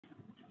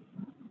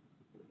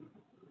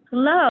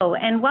Hello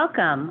and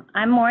welcome.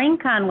 I'm Maureen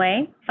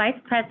Conway, Vice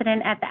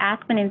President at the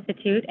Aspen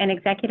Institute and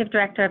Executive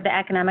Director of the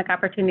Economic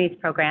Opportunities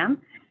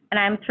Program, and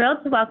I'm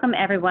thrilled to welcome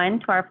everyone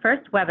to our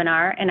first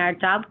webinar in our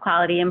Job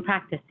Quality in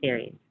Practice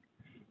series.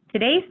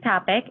 Today's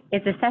topic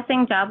is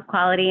Assessing Job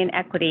Quality and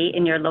Equity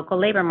in Your Local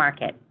Labor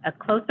Market, a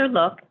closer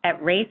look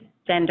at race,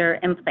 gender,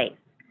 and place.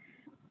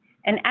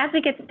 And as we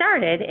get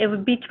started, it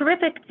would be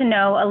terrific to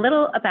know a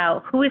little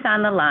about who is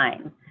on the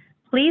line.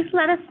 Please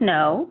let us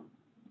know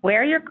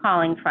where you're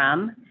calling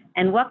from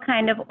and what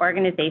kind of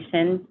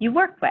organization you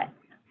work with.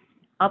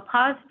 I'll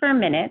pause for a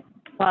minute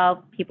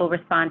while people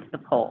respond to the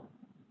poll.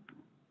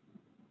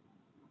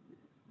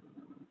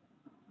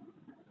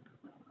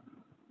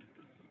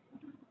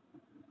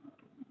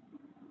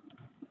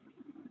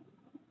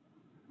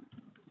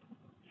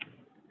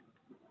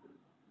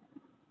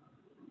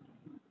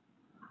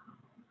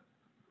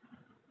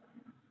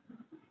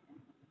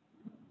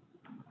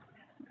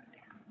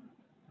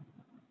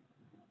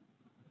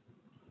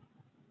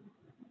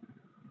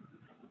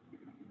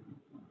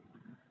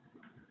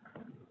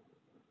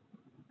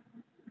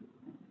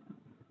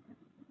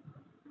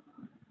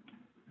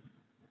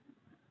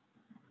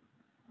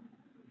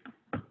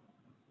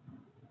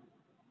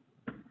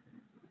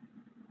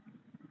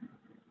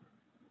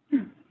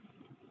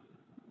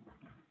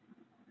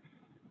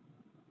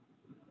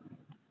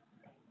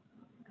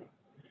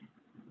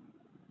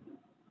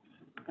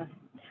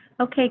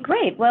 Okay,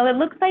 great. Well, it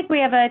looks like we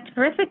have a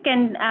terrific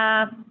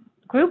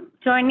group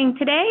joining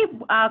today,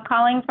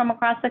 calling from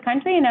across the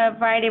country in a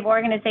variety of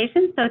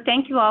organizations. So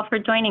thank you all for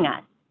joining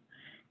us.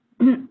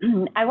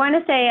 I want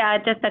to say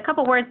just a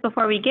couple words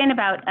before we begin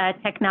about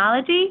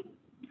technology.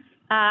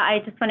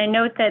 I just want to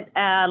note that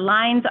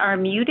lines are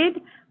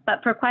muted,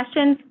 but for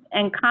questions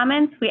and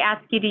comments, we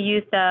ask you to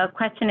use the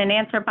question and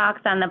answer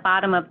box on the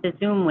bottom of the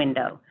Zoom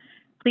window.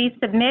 Please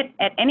submit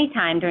at any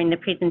time during the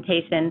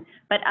presentation,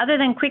 but other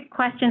than quick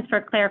questions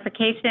for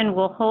clarification,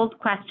 we'll hold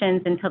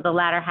questions until the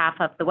latter half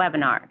of the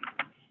webinar.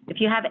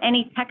 If you have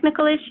any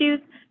technical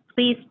issues,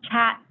 please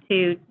chat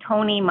to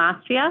Tony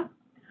Mastria,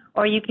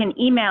 or you can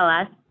email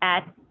us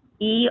at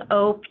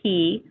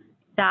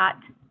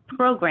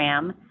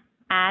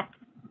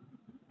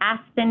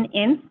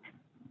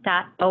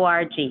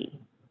eop.program@aspeninst.org.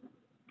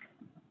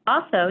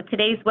 Also,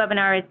 today's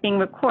webinar is being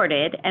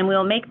recorded, and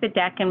we'll make the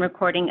deck and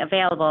recording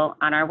available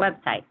on our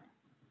website.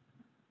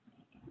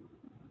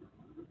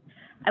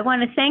 I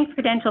want to thank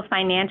Prudential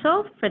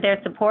Financial for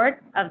their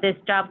support of this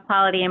Job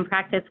Quality in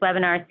Practice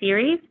webinar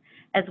series,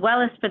 as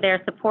well as for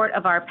their support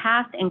of our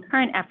past and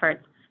current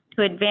efforts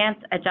to advance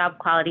a job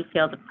quality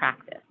field of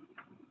practice.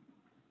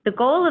 The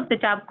goal of the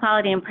Job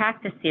Quality in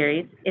Practice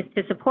series is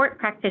to support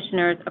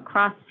practitioners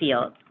across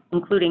fields,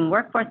 including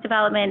workforce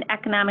development,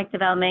 economic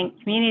development,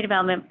 community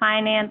development,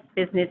 finance,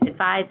 business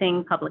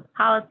advising, public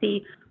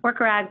policy,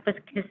 worker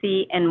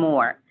advocacy, and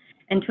more,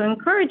 and to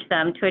encourage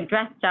them to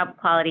address job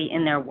quality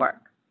in their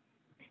work.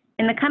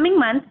 In the coming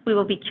months, we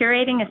will be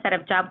curating a set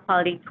of job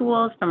quality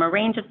tools from a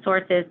range of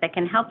sources that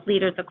can help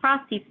leaders across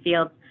these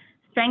fields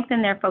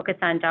strengthen their focus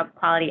on job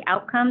quality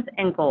outcomes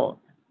and goals.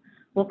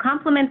 We'll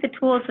complement the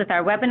tools with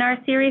our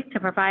webinar series to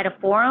provide a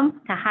forum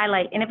to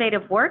highlight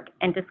innovative work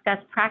and discuss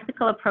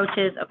practical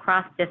approaches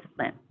across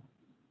disciplines.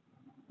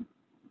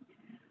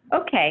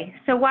 Okay,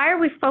 so why are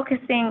we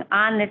focusing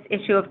on this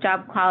issue of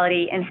job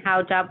quality and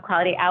how job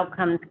quality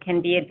outcomes can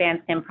be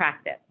advanced in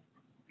practice?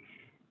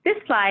 This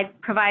slide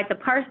provides a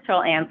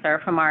partial answer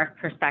from our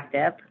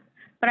perspective,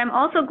 but I'm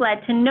also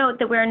glad to note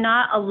that we're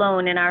not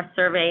alone in our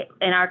survey,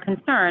 in our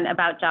concern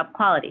about job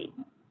quality.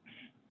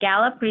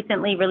 Gallup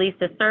recently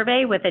released a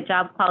survey with a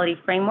job quality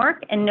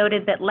framework and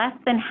noted that less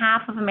than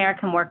half of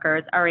American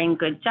workers are in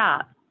good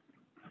jobs.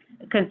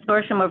 A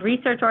consortium of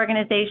research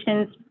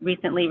organizations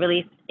recently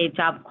released a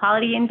job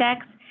quality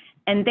index,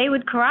 and they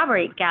would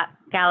corroborate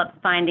Gallup's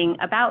finding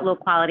about low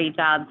quality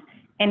jobs.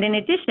 And in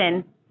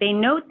addition, they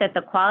note that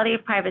the quality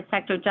of private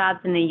sector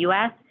jobs in the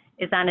US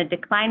is on a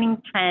declining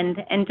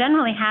trend and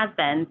generally has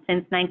been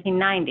since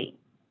 1990.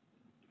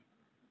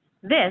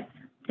 This,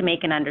 to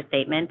make an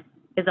understatement,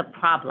 is a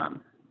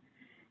problem.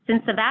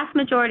 Since the vast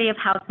majority of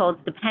households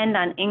depend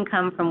on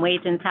income from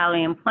wage and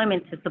salary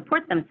employment to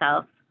support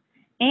themselves,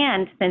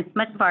 and since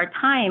much of our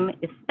time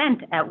is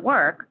spent at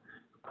work,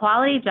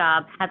 quality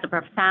jobs has a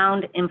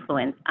profound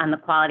influence on the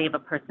quality of a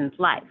person's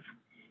life,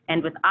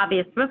 and with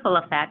obvious ripple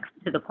effects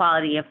to the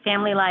quality of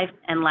family life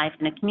and life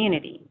in a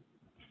community.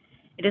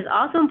 It is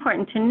also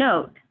important to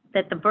note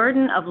that the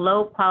burden of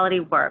low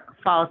quality work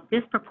falls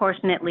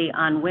disproportionately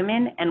on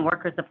women and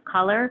workers of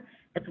color,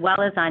 as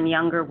well as on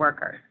younger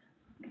workers.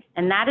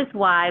 And that is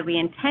why we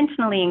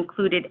intentionally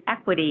included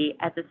equity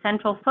as a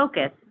central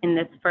focus in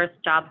this first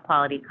job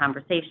quality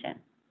conversation.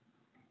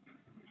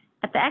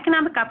 At the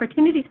Economic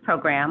Opportunities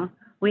Program,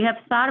 we have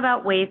thought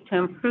about ways to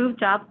improve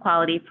job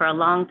quality for a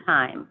long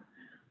time.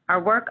 Our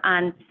work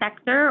on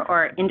sector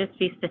or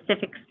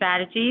industry-specific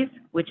strategies,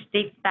 which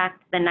dates back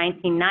to the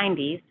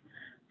 1990s,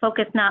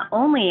 focus not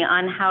only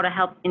on how to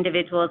help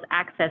individuals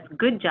access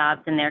good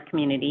jobs in their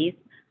communities,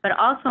 but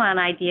also on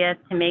ideas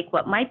to make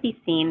what might be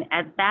seen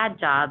as bad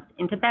jobs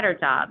into better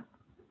jobs.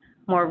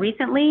 More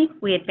recently,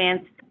 we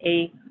advanced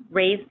a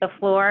Raise the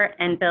Floor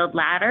and Build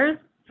Ladders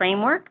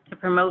framework to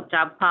promote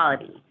job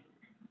quality.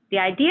 The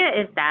idea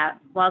is that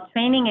while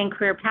training and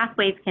career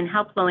pathways can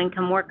help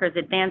low-income workers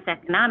advance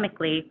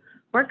economically,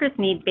 workers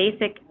need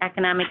basic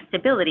economic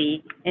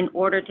stability in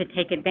order to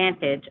take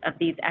advantage of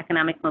these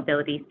economic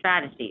mobility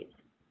strategies.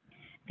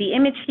 The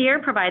image here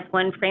provides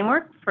one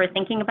framework for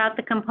thinking about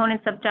the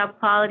components of job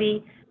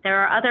quality. There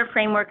are other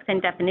frameworks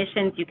and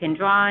definitions you can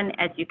draw on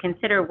as you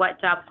consider what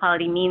job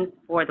quality means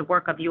for the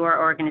work of your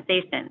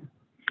organization.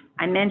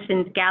 I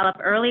mentioned Gallup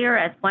earlier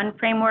as one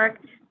framework.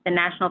 The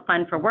National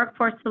Fund for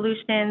Workforce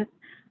Solutions,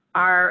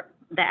 the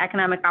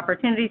Economic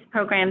Opportunities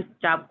Program's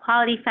Job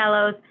Quality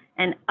Fellows,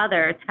 and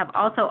others have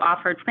also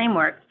offered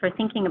frameworks for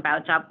thinking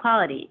about job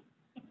quality.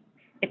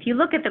 If you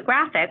look at the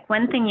graphic,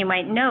 one thing you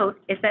might note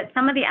is that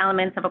some of the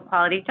elements of a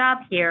quality job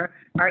here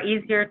are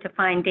easier to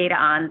find data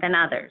on than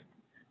others.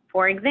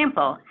 For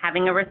example,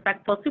 having a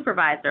respectful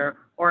supervisor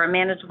or a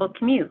manageable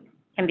commute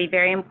can be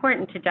very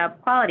important to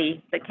job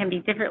quality, but can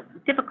be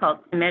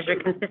difficult to measure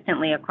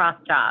consistently across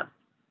jobs.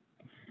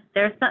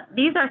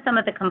 These are some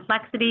of the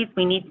complexities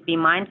we need to be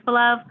mindful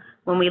of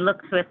when we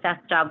look to assess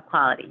job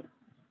quality.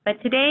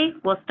 But today,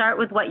 we'll start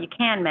with what you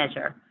can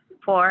measure,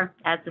 for,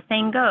 as the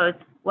saying goes,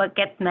 what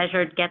gets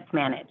measured gets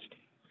managed.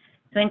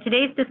 So in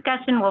today's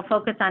discussion, we'll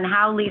focus on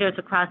how leaders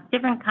across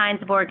different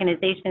kinds of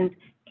organizations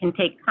can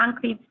take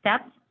concrete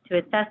steps to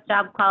assess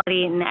job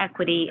quality and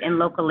equity in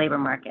local labor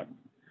markets.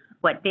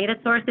 What data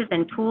sources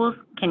and tools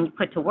can you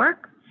put to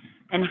work?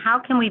 And how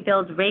can we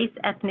build race,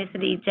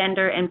 ethnicity,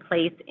 gender, and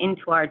place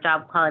into our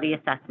job quality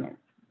assessments?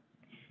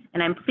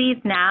 And I'm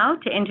pleased now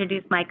to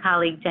introduce my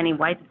colleague, Jenny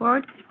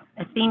Weisbord,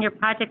 a senior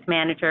project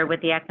manager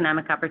with the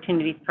Economic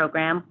Opportunities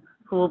Program,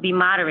 who will be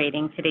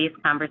moderating today's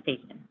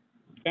conversation.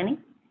 Jenny?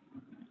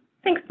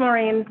 Thanks,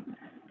 Maureen.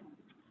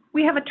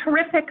 We have a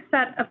terrific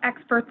set of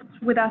experts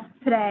with us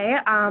today.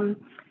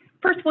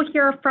 First, we'll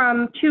hear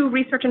from two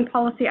research and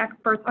policy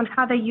experts on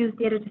how they use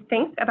data to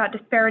think about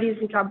disparities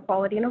in job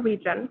quality in a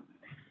region.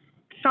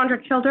 Chandra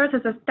Childers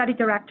is a study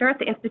director at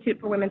the Institute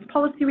for Women's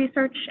Policy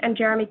Research, and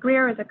Jeremy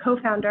Greer is a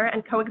co-founder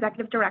and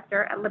co-executive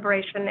director at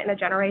Liberation in a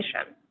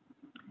Generation.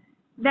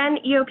 Then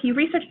EOP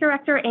Research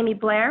Director Amy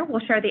Blair will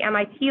share the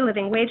MIT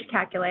Living Wage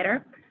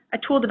Calculator, a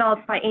tool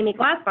developed by Amy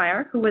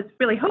Glasmeyer, who was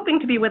really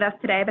hoping to be with us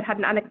today but had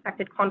an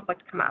unexpected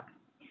conflict come up.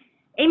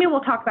 Amy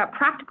will talk about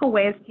practical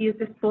ways to use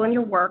this tool in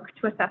your work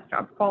to assess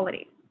job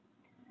quality.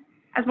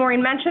 As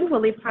Maureen mentioned,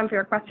 we'll leave time for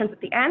your questions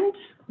at the end.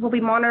 We'll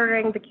be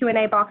monitoring the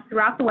Q&A box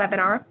throughout the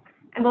webinar,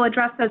 and we'll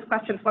address those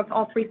questions once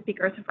all three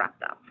speakers have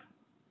wrapped up.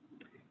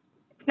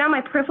 It's now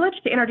my privilege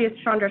to introduce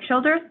Chandra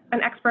Childers,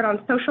 an expert on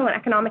social and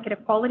economic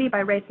inequality by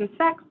race and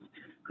sex,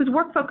 whose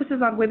work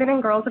focuses on women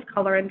and girls of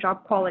color and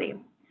job quality.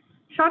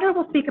 Chandra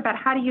will speak about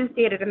how to use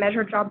data to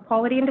measure job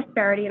quality and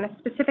disparity in a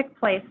specific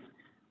place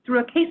through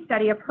a case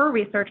study of her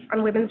research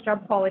on women's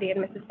job quality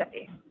in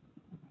Mississippi.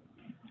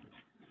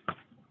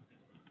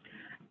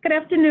 Good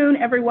afternoon,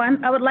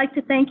 everyone. I would like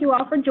to thank you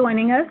all for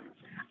joining us.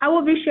 I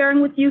will be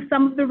sharing with you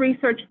some of the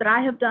research that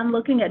I have done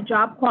looking at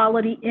job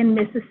quality in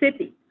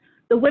Mississippi.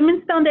 The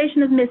Women's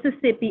Foundation of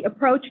Mississippi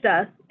approached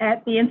us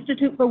at the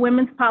Institute for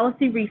Women's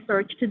Policy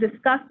Research to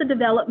discuss the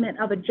development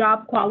of a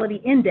job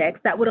quality index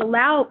that would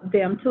allow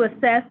them to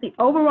assess the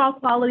overall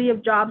quality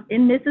of jobs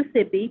in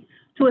Mississippi,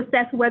 to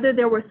assess whether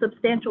there were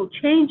substantial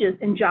changes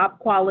in job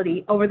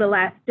quality over the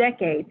last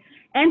decade,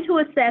 and to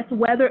assess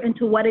whether and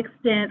to what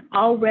extent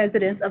all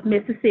residents of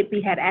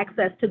Mississippi had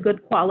access to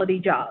good quality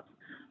jobs.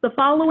 The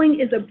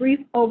following is a brief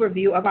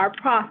overview of our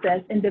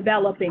process in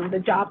developing the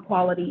Job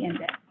Quality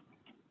Index.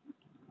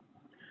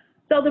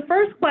 So the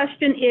first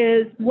question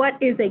is, what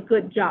is a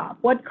good job?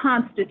 What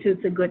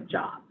constitutes a good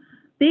job?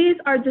 These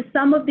are just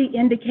some of the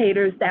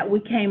indicators that we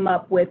came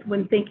up with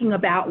when thinking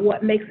about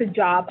what makes a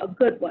job a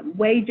good one.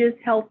 Wages,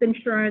 health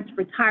insurance,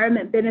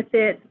 retirement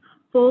benefits,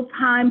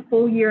 full-time,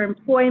 full-year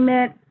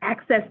employment,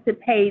 access to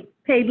paid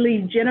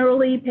leave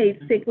generally, paid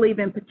sick leave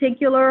in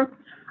particular,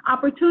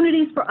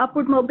 opportunities for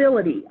upward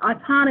mobility,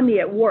 autonomy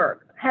at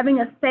work, having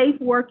a safe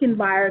work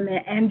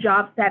environment, and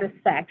job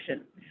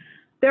satisfaction.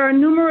 There are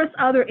numerous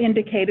other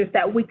indicators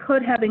that we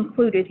could have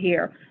included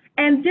here,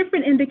 and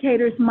different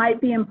indicators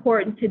might be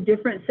important to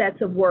different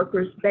sets of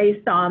workers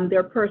based on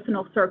their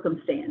personal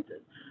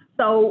circumstances.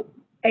 So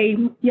a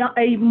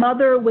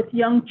mother with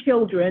young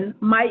children,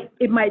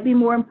 it might be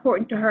more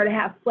important to her to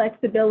have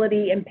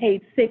flexibility and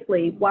paid sick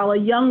leave, while a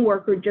young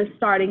worker just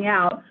starting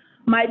out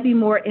might be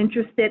more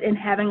interested in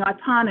having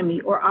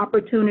autonomy or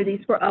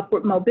opportunities for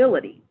upward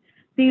mobility.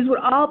 These would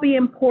all be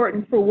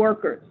important for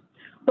workers.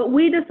 But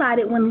we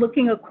decided when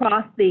looking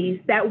across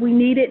these that we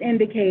needed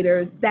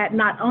indicators that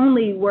not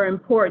only were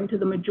important to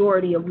the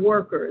majority of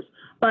workers,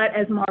 but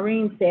as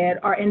Maureen said,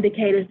 are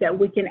indicators that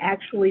we can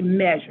actually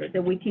measure,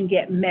 that we can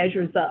get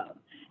measures of.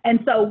 And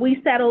so we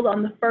settled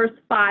on the first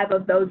 5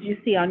 of those you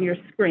see on your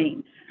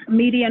screen.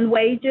 Median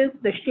wages,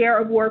 the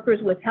share of workers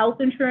with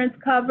health insurance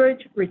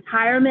coverage,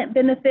 retirement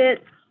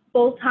benefits,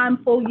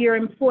 full-time, full-year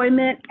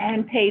employment,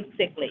 and paid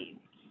sick leave.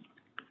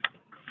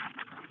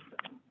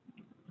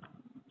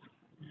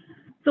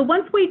 So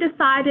once we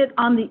decided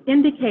on the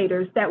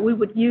indicators that we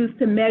would use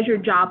to measure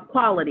job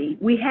quality,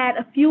 we had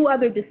a few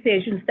other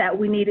decisions that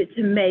we needed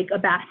to make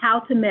about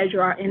how to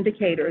measure our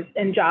indicators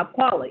and job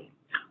quality.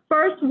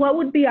 First, what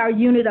would be our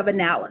unit of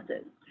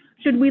analysis?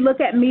 Should we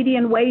look at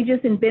median wages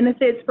and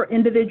benefits for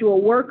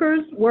individual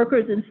workers,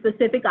 workers in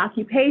specific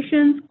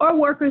occupations, or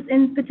workers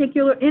in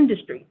particular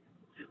industries?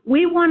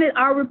 We wanted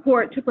our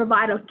report to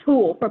provide a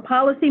tool for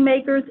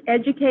policymakers,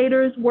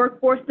 educators,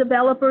 workforce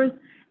developers,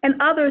 and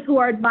others who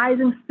are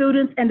advising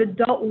students and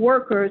adult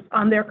workers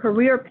on their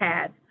career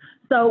paths.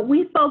 So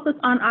we focus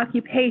on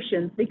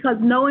occupations because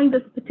knowing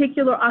this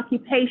particular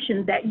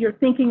occupation that you're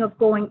thinking of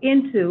going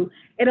into,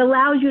 it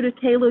allows you to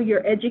tailor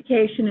your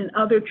education and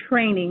other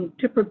training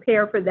to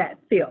prepare for that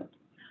field.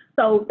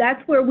 So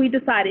that's where we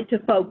decided to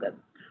focus.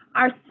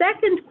 Our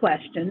second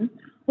question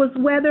was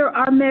whether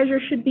our measure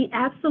should be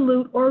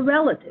absolute or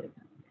relative.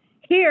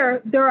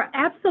 Here, there are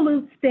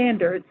absolute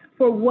standards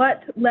for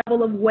what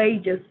level of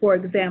wages, for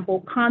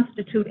example,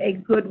 constitute a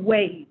good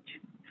wage.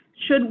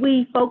 Should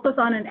we focus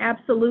on an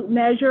absolute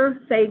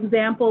measure, say,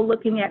 example,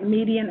 looking at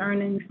median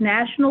earnings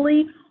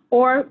nationally,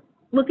 or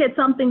look at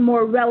something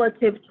more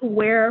relative to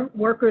where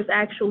workers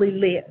actually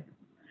live?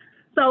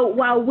 So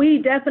while we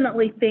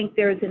definitely think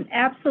there's an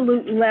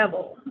absolute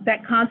level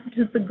that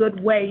constitutes a good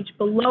wage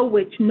below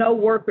which no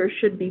worker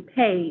should be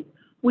paid,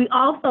 we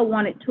also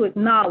wanted to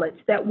acknowledge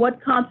that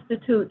what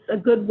constitutes a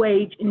good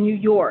wage in New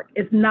York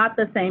is not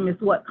the same as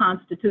what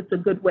constitutes a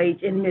good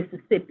wage in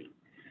Mississippi.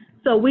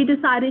 So we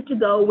decided to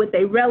go with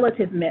a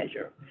relative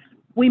measure.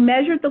 We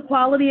measured the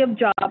quality of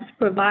jobs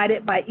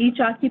provided by each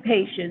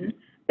occupation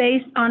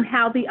based on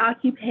how the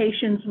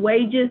occupation's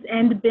wages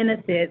and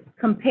benefits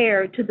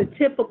compare to the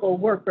typical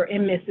worker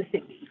in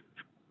Mississippi.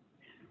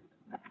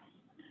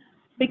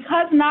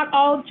 Because not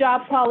all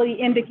job quality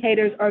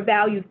indicators are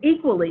valued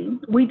equally,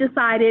 we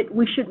decided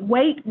we should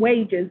weight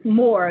wages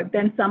more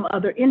than some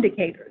other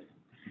indicators.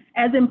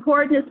 As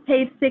important as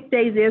paid sick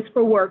days is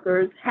for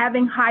workers,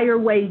 having higher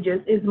wages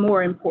is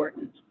more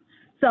important.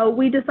 So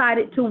we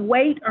decided to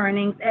weight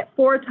earnings at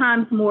 4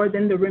 times more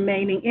than the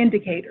remaining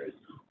indicators.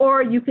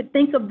 Or you could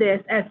think of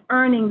this as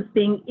earnings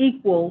being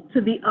equal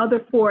to the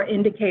other 4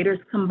 indicators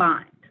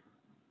combined.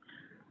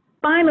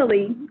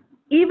 Finally,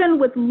 even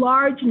with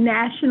large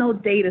national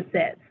data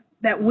sets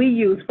that we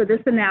use for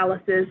this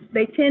analysis,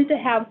 they tend to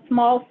have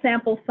small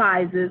sample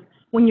sizes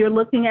when you're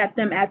looking at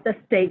them at the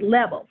state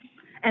level.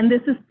 And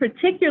this is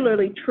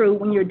particularly true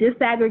when you're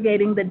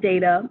disaggregating the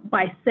data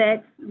by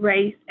sex,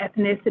 race,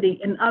 ethnicity,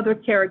 and other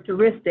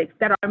characteristics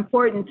that are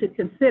important to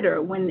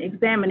consider when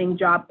examining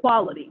job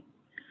quality.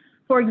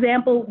 For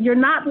example, you're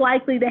not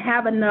likely to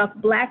have enough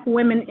Black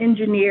women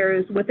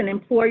engineers with an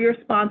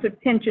employer-sponsored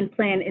pension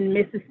plan in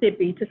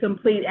Mississippi to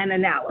complete an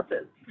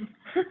analysis.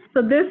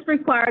 So this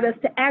required us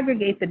to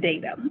aggregate the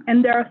data,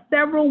 and there are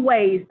several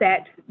ways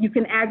that you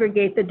can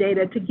aggregate the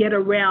data to get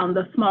around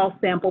the small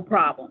sample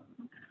problem.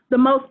 The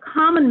most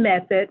common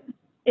method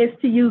is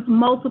to use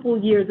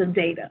multiple years of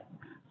data.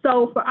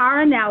 So for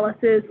our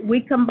analysis,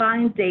 we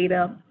combined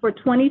data for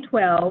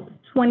 2012,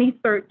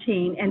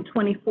 2013, and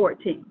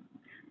 2014.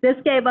 This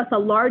gave us a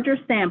larger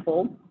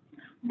sample,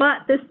 but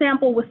this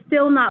sample was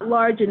still not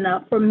large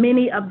enough for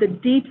many of the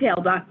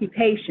detailed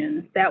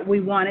occupations that we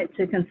wanted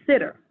to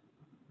consider.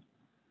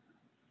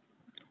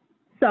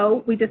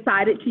 So we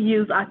decided to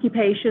use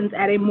occupations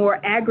at a more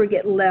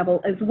aggregate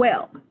level as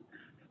well.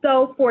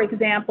 So, for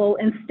example,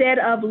 instead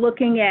of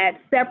looking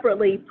at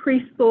separately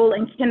preschool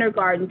and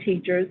kindergarten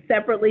teachers,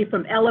 separately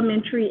from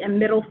elementary and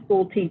middle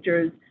school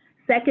teachers,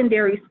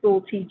 secondary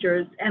school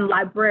teachers, and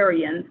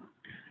librarians,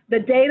 the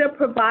data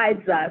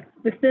provides us,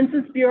 the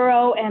Census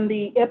Bureau and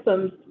the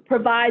IPMS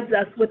provides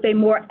us with a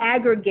more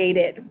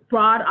aggregated,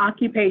 broad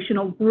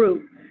occupational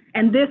group.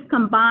 And this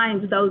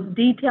combines those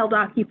detailed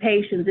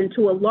occupations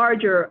into a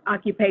larger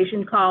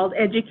occupation called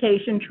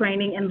education,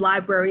 training, and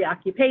library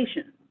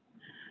occupations.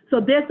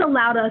 So this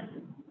allowed us,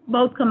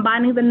 both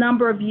combining the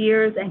number of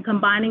years and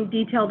combining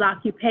detailed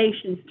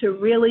occupations, to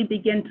really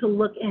begin to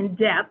look in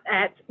depth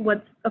at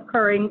what's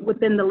occurring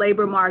within the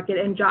labor market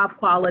and job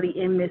quality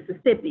in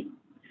Mississippi.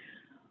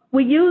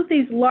 We use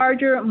these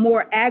larger,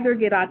 more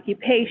aggregate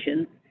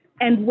occupations,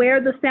 and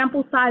where the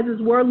sample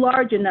sizes were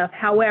large enough,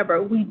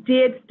 however, we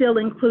did still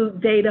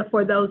include data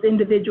for those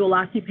individual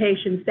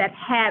occupations that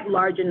had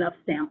large enough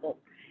samples.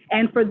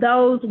 And for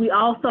those, we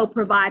also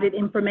provided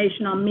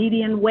information on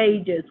median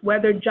wages,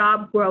 whether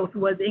job growth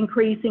was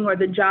increasing or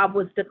the job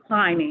was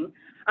declining,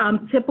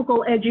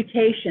 typical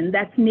education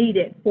that's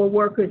needed for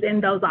workers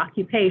in those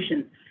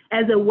occupations,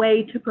 as a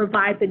way to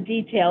provide the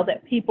detail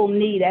that people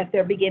need as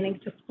they're beginning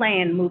to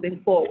plan moving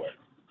forward.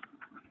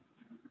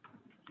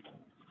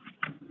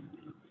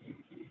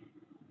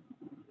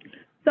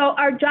 So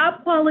our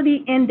job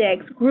quality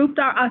index grouped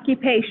our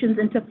occupations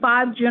into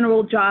 5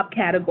 general job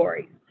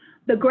categories.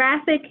 The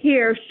graphic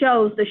here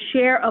shows the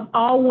share of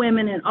all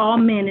women and all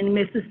men in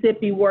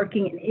Mississippi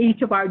working in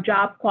each of our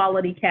job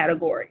quality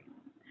categories.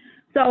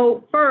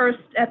 So first,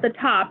 at the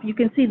top, you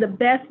can see the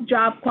best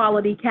job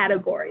quality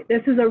category.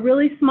 This is a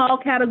really small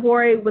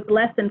category with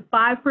less than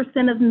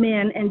 5% of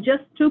men and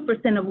just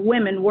 2% of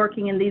women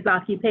working in these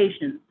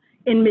occupations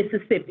in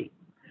Mississippi.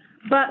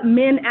 But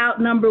men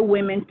outnumber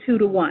women 2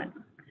 to 1.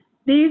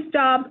 These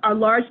jobs are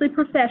largely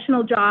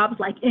professional jobs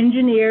like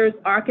engineers,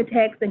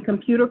 architects, and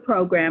computer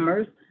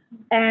programmers,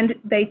 and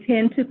they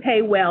tend to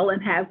pay well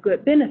and have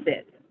good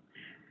benefits.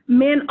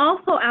 Men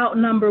also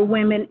outnumber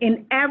women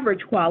in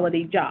average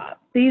quality jobs.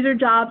 These are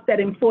jobs that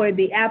employ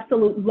the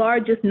absolute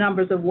largest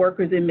numbers of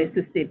workers in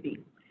Mississippi.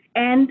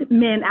 And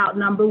men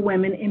outnumber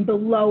women in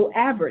below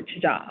average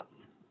jobs.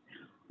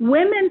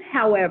 Women,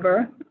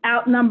 however,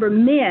 outnumber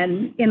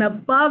men in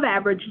above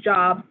average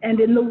jobs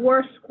and in the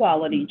worst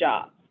quality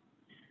jobs.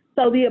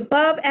 So the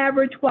above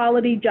average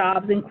quality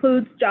jobs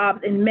includes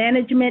jobs in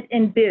management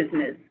and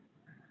business.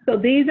 So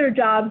these are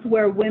jobs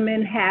where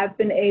women have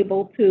been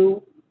able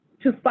to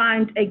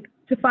find a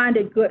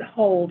good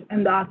hold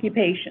in the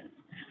occupation.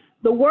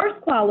 The worst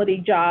quality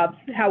jobs,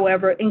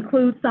 however,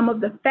 include some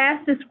of the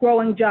fastest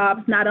growing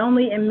jobs, not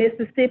only in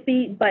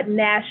Mississippi, but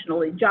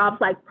nationally,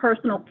 jobs like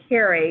personal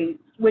care aides,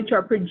 which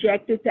are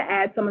projected to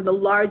add some of the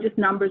largest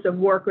numbers of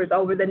workers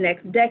over the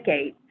next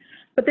decade.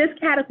 But this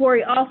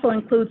category also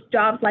includes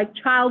jobs like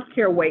child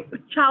care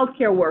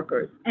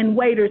workers and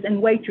waiters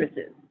and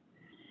waitresses.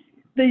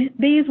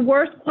 These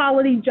worst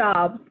quality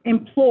jobs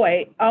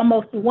employ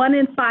almost 1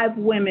 in 5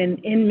 women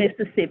in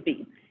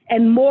Mississippi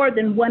and more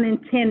than 1 in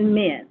 10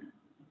 men.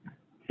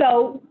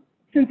 So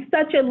since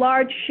such a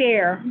large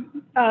share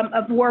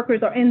of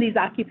workers are in these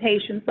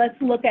occupations, let's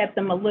look at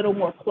them a little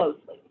more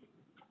closely.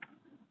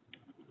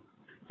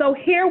 So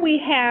here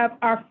we have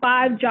our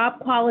 5 job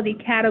quality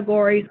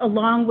categories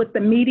along with the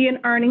median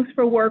earnings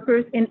for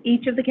workers in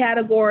each of the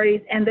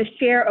categories and the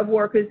share of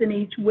workers in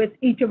each with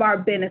each of our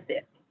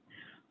benefits.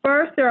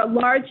 First, there are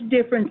large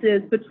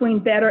differences between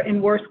better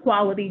and worse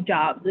quality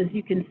jobs, as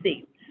you can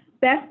see.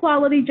 Best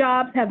quality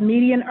jobs have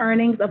median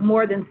earnings of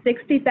more than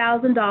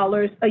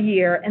 $60,000 a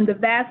year, and the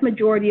vast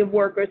majority of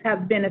workers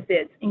have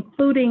benefits,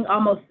 including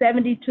almost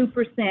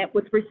 72%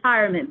 with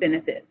retirement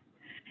benefits.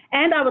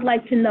 And I would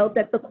like to note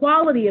that the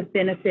quality of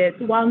benefits,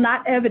 while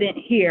not evident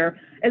here,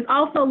 is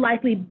also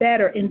likely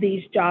better in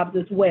these jobs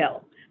as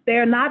well. They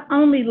are not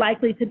only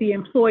likely to be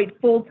employed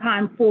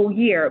full-time, full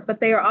year, but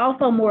they are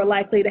also more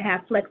likely to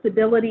have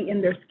flexibility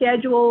in their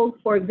schedules,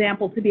 for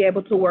example, to be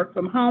able to work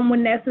from home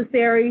when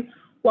necessary,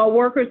 while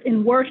workers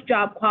in worse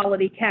job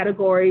quality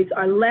categories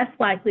are less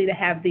likely to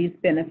have these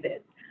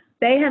benefits.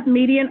 They have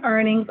median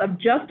earnings of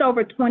just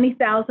over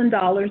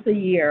 $20,000 a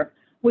year,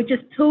 which is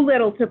too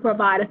little to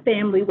provide a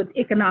family with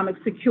economic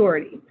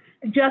security.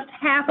 Just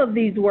half of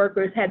these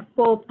workers had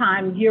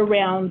full-time,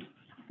 year-round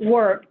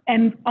work,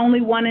 and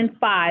only 1 in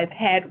 5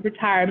 had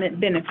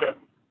retirement benefits.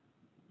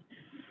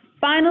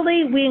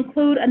 Finally, we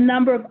include a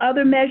number of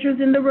other measures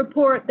in the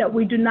report that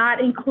we do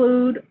not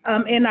include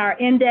in our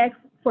index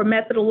for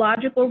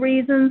methodological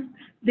reasons.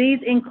 These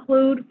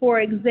include,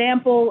 for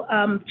example,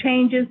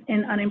 changes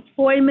in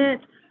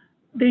unemployment,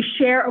 the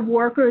share of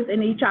workers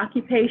in each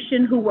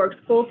occupation who works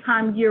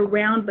full-time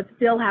year-round but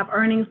still have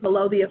earnings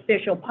below the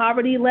official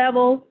poverty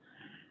level.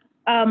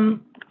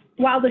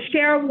 While the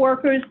share of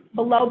workers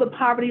below the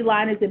poverty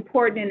line is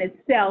important in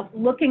itself,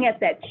 looking at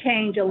that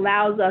change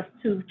allows us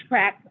to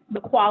track the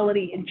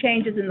quality and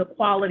changes in the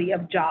quality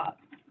of jobs.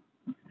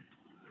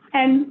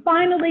 And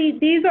finally,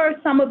 these are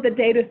some of the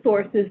data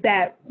sources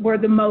that were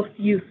the most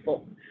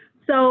useful.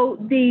 So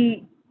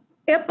the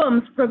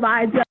IPUMS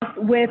provides us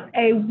with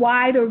a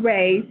wide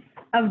array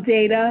of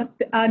data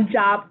on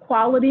job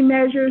quality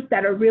measures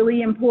that are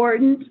really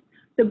important.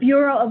 The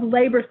Bureau of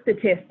Labor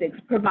Statistics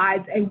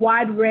provides a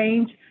wide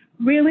range.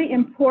 Really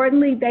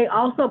importantly, they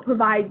also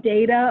provide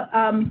data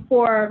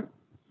for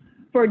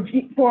I'm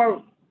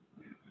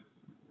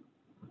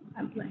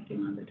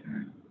blanking on the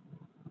term.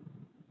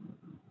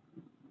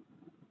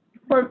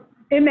 For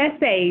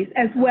MSAs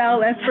as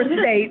well as for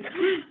states.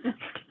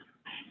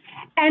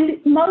 And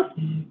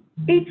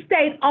each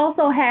state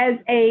also has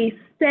a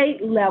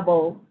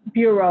state-level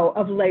Bureau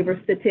of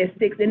Labor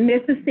Statistics. In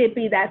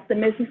Mississippi, that's the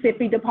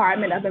Mississippi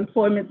Department of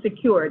Employment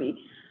Security.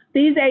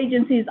 These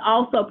agencies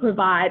also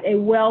provide a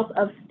wealth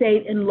of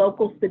state and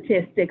local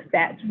statistics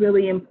that's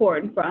really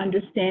important for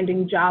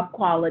understanding job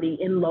quality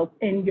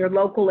in your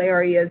local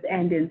areas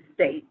and in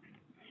states.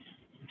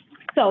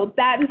 So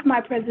that is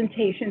my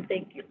presentation.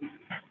 Thank you.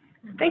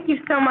 Thank you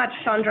so much,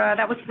 Chandra.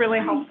 That was really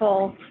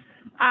helpful.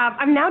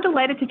 I'm now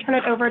delighted to turn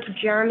it over to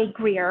Jeremy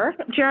Greer.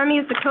 Jeremy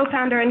is the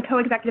co-founder and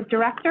co-executive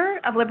director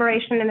of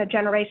Liberation in a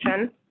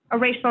Generation, a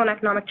racial and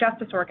economic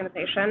justice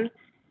organization.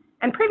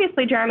 And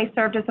previously, Jeremy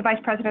served as the vice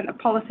president of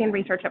policy and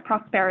research at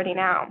Prosperity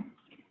Now.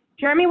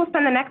 Jeremy will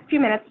spend the next few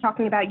minutes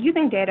talking about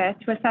using data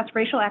to assess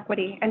racial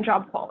equity and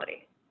job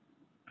quality.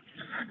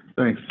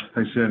 Thanks,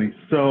 Jenny.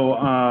 So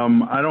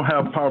I don't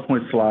have a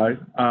PowerPoint slide,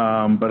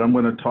 but I'm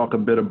going to talk a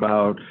bit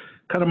about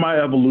kind of my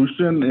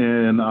evolution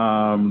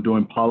in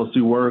doing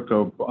policy work,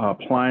 of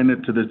applying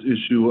it to this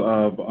issue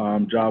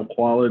of job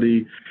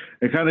quality,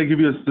 and kind of give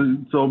you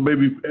so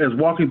maybe as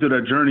walking through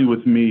that journey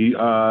with me,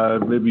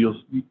 maybe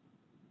you'll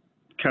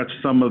catch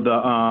some of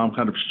the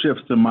kind of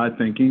shifts in my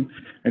thinking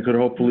and could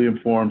hopefully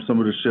inform some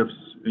of the shifts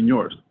in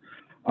yours.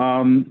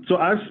 So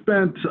I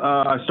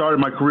started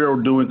my career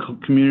doing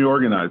community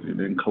organizing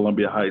in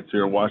Columbia Heights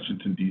here in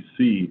Washington,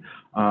 D.C.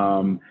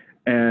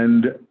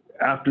 And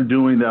after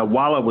doing that,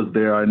 while I was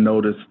there, I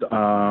noticed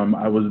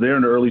I was there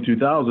in the early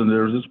 2000s,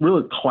 there was this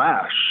real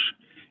clash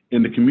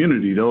in the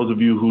community. Those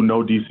of you who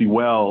know DC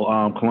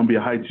well,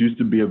 Columbia Heights used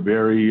to be a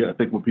very, I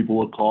think what people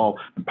would call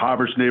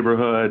impoverished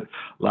neighborhood,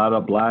 a lot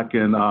of Black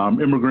and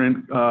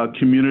immigrant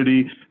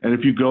community. And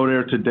if you go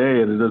there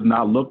today, it does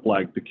not look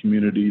like the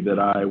community that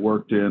I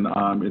worked in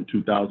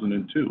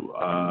 2002.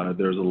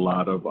 There's a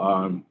lot of,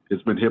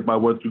 it's been hit by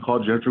what we call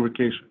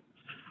gentrification.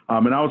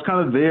 And I was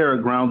kind of there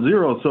at ground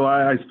zero. So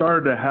I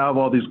started to have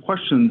all these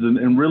questions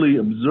and really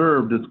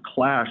observe this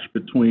clash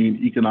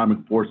between economic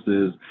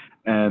forces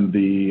and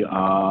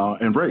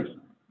race.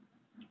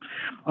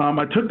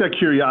 I took that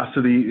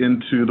curiosity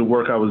into the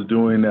work I was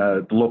doing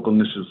at the Local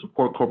Initiative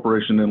Support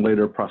Corporation and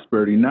later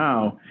Prosperity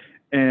Now.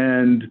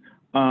 And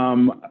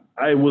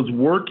I was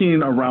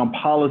working around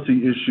policy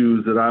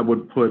issues that I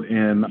would put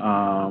in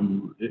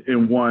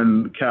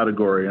one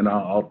category, and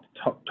I'll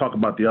talk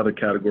about the other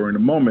category in a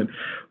moment.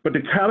 But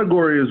the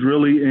category is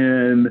really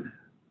in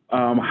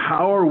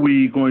how are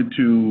we going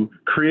to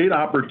create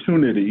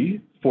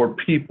opportunity for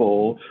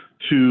people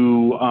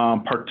to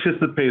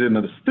participate in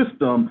a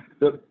system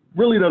that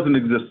really doesn't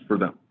exist for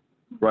them,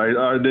 right?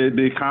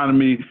 The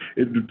economy,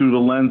 through the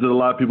lens that a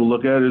lot of people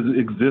look at,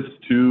 exists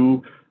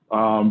to,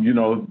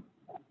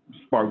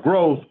 spark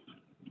growth,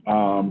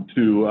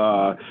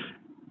 to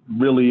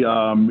really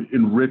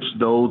enrich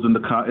those in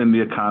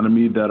the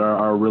economy that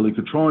are really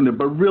controlling it,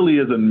 but really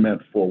isn't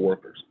meant for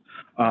workers.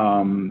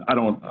 I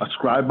don't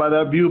ascribe by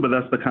that view, but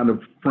that's the kind of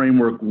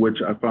framework which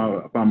I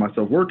found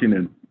myself working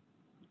in.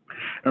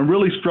 And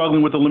really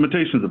struggling with the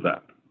limitations of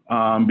that,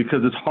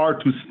 because it's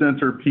hard to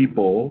center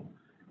people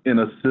in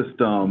a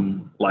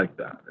system like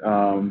that.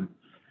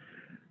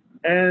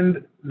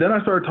 And then I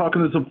started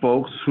talking to some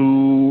folks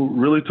who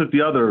really took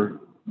the other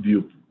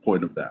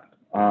viewpoint of that,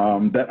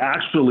 that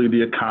actually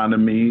the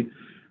economy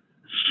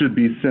should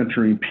be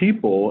centering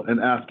people and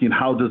asking,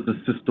 how does the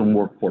system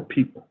work for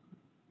people?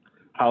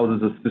 How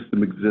does the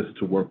system exist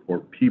to work for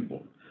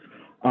people?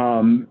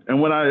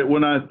 And when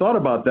I thought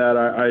about that,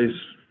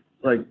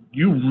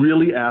 you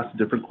really ask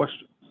different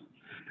questions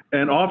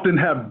and often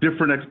have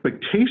different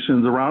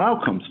expectations around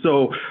outcomes.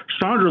 So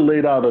Chandra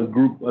laid out a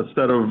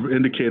set of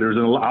indicators,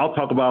 and I'll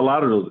talk about a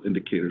lot of those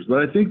indicators.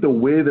 But I think the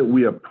way that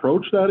we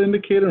approach that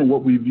indicator and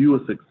what we view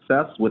as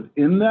success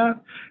within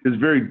that is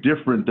very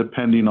different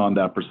depending on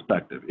that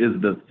perspective. Is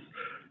the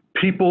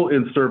people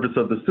in service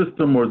of the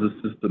system, or the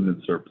system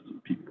in service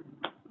of people?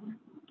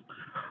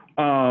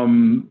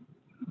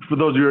 For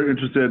those of you who are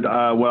interested,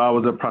 when I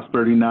was at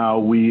Prosperity Now,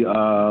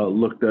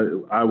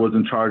 I was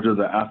in charge of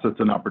the Assets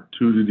and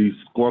Opportunities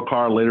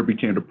Scorecard, later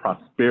became the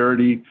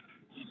Prosperity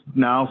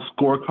Now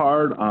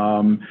Scorecard.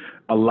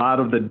 A lot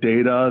of the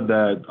data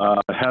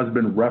that has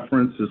been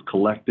referenced is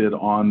collected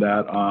on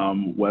that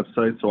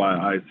website, so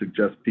I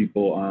suggest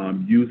people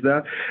use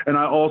that. And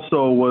I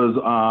also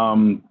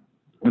was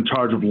in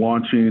charge of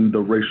launching the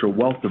Racial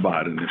Wealth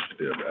Divide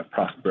Initiative at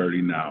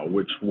Prosperity Now,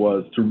 which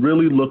was to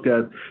really look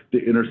at the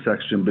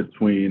intersection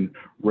between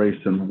race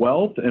and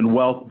wealth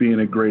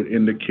being a great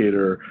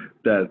indicator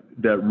that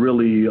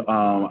really,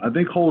 I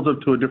think, holds up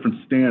to a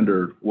different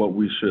standard what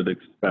we should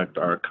expect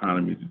our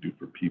economy to do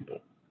for people.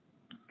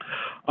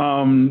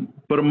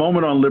 But a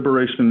moment on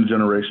liberation and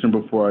generation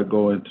before I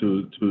go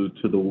into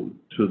the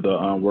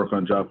work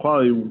on job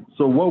quality.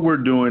 So what we're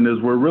doing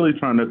is we're really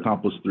trying to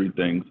accomplish three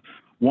things.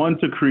 One,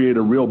 to create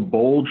a real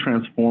bold,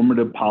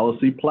 transformative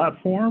policy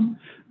platform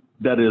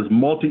that is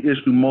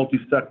multi-issue,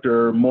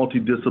 multi-sector,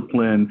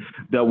 multi-discipline,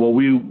 that what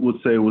we would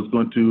say was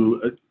going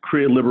to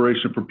create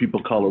liberation for people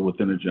of color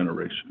within a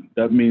generation.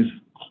 That means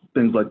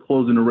things like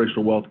closing the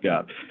racial wealth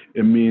gap.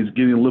 It means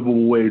getting a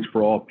livable wage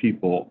for all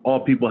people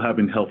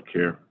having health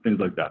care, things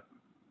like that.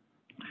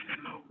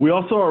 We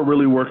also are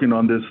really working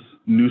on this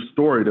new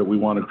story that we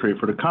want to create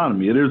for the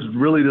economy. It is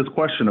really this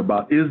question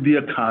about, is the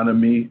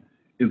economy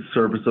in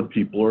service of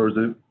people, or is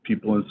it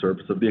people in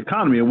service of the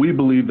economy? And we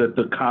believe that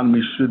the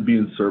economy should be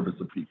in service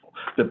of people.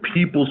 That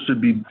people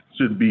should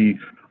be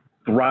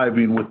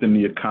thriving within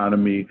the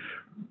economy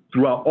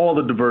throughout all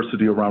the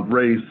diversity around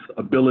race,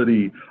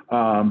 ability,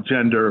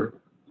 gender,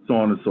 so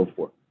on and so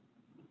forth.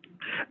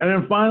 And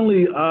then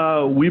finally,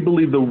 we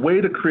believe the way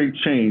to create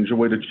change, a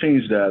way to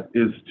change that,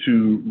 is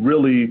to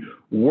really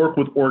work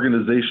with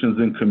organizations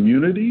and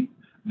community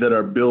that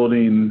are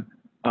building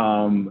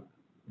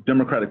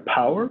democratic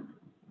power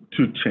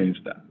to change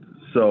that.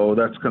 So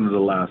that's kind of the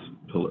last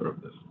pillar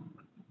of this.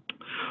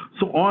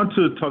 So on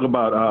to talk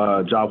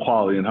about job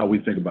quality and how we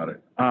think about it.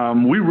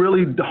 We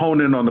really hone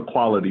in on the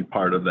quality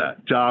part of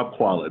that, job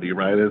quality,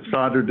 right? As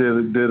Chandra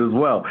did as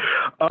well.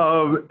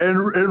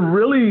 And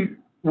really,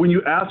 when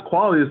you ask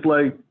quality,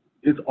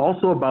 it's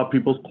also about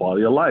people's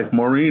quality of life.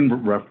 Maureen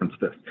referenced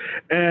this.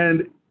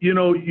 And,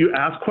 you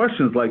ask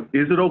questions like,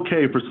 is it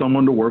okay for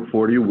someone to work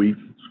 40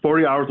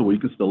 hours a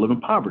week and still live in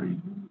poverty?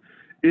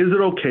 Is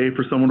it okay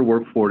for someone to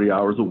work 40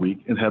 hours a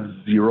week and have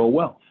zero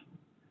wealth?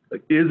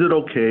 Like, is it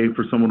okay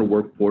for someone to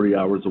work 40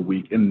 hours a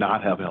week and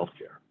not have health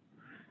care?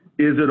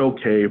 Is it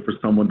okay for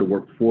someone to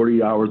work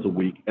 40 hours a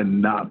week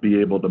and not be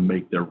able to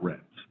make their rent?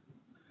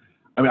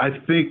 I mean, I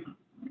think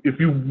if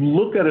you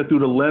look at it through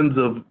the lens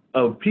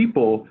of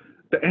people,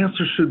 the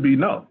answer should be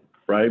no,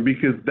 right?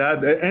 Because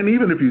and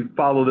even if you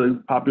follow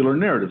the popular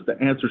narratives, the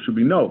answer should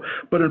be no.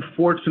 But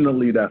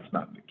unfortunately, that's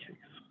not the case.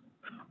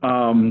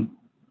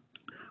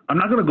 I'm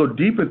not going to go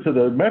deep into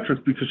the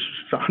metrics because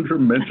Chandra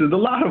mentioned a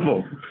lot of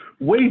them.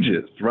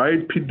 Wages,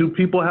 right? Do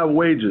people have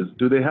wages?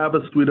 Do they have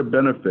a suite of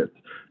benefits?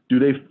 Do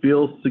they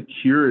feel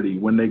security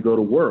when they go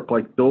to work?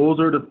 Like, those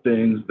are the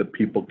things that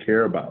people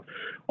care about.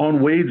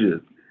 On wages,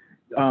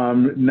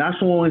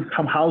 National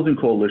Income Housing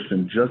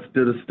Coalition just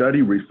did a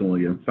study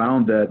recently and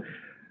found that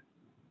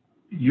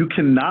you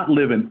cannot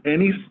live in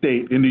any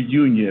state in the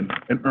union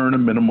and earn a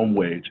minimum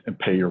wage and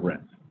pay your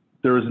rent.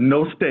 There is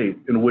no state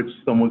in which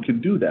someone can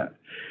do that.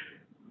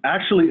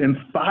 Actually, in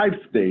 5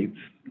 states,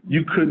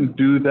 you couldn't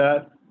do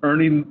that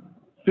earning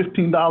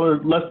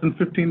 $15, less than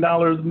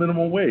 $15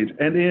 minimum wage.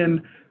 And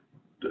in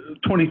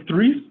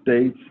 23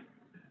 states,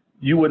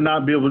 you would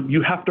not be able,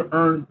 you have to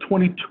earn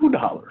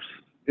 $22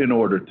 in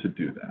order to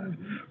do that.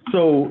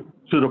 So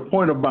to the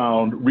point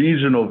about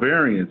regional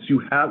variance,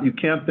 you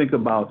can't think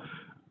about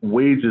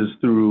wages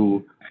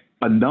through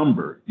a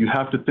number. You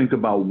have to think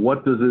about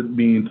what does it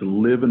mean to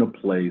live in a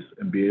place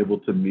and be able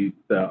to meet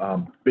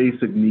the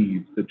basic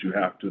needs that you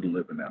have to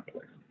live in that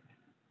place.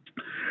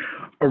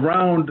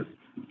 Around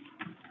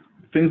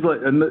things like,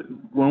 and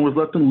one was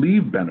let them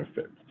leave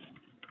benefits.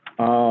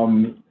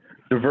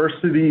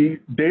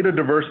 Data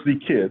diversity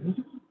kids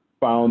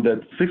found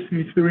that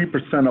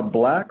 63% of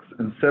Blacks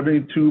and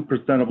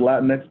 72% of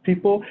Latinx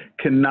people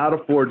cannot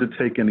afford to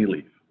take any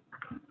leave.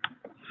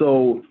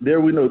 So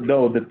there we know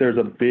that there's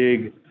a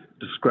big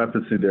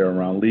discrepancy there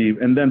around leave.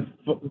 And then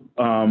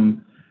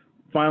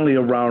finally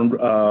around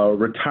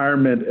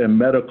retirement and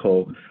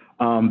medical,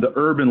 the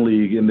Urban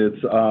League in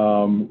its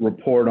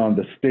report on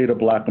the state of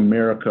Black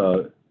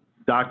America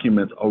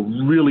documents a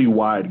really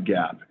wide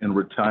gap in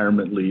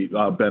retirement leave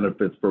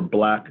benefits for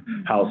Black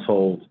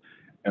households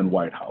and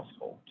white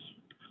households.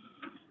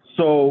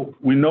 So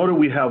we know that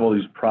we have all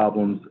these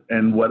problems,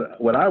 and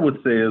what I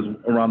would say is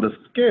around the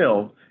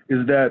scale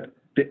is that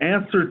the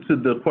answer to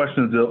the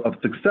questions of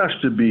success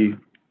should be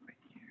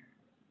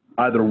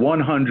either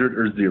 100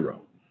 or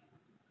 0.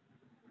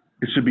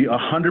 It should be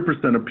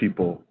 100% of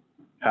people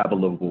have a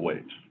livable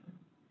wage.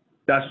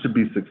 That should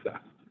be success.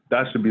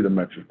 That should be the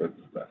metric of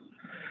success.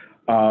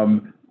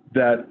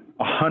 That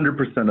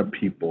 100% of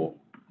people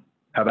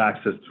have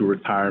access to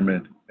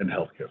retirement and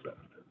healthcare benefits.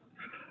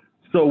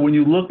 So when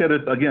you look at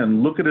it,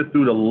 again, look at it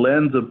through the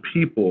lens of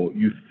people,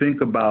 you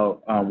think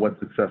about what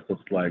success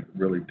looks like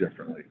really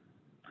differently.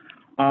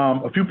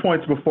 A few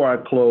points before I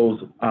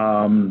close.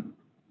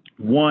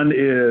 One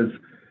is,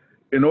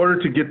 in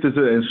order to get this,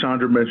 and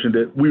Chandra mentioned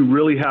it, we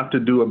really have to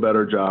do a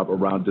better job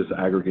around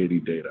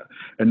disaggregating data.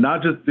 And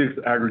not just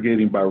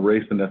disaggregating by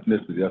race and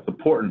ethnicity, that's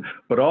important,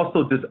 but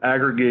also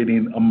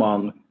disaggregating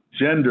among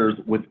genders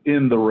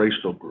within the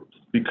racial groups.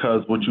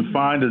 Because what you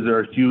find is there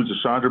are huge, as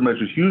Chandra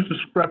mentioned, huge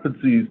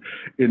discrepancies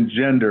in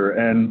gender.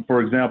 And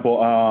for example,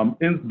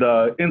 in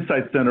the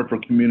Insight Center for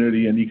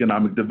Community and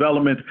Economic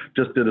Development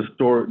just did a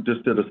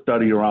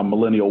study around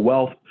millennial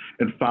wealth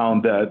and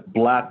found that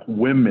Black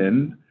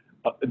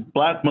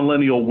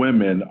millennial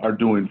women are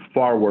doing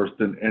far worse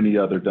than any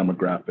other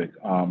demographic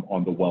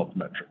on the wealth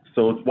metric.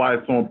 So it's why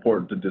it's so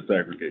important to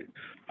disaggregate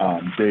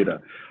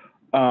data.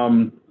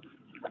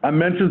 I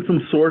mentioned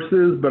some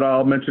sources, but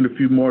I'll mention a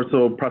few more.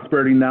 So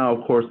Prosperity Now,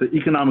 of course, the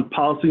Economic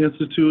Policy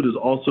Institute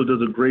also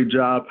does a great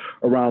job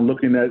around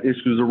looking at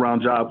issues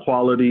around job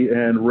quality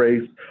and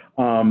race.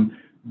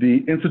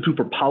 The Institute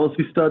for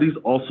Policy Studies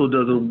also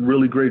does a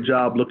really great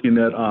job looking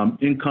at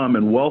income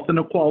and wealth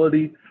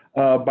inequality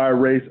by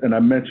race. And I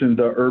mentioned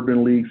the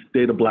Urban League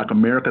State of Black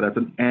America. That's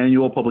an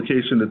annual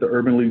publication that the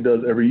Urban League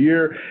does every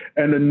year.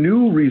 And a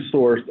new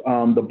resource,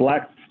 the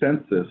Black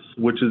Census,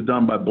 which is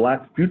done by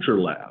Black Future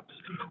Labs,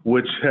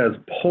 which has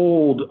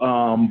polled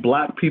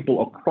Black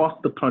people across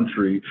the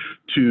country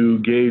to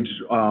gauge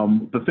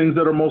the things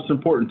that are most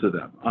important to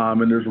them.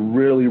 And there's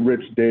really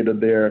rich data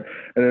there.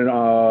 And then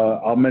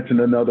I'll mention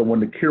another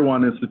one, the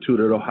Kirwan Institute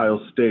at Ohio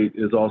State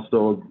is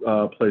also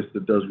a place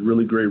that does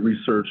really great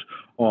research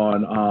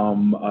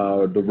on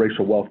the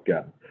racial wealth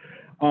gap.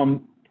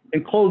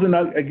 In closing,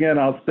 again,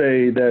 I'll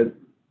say that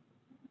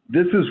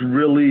this is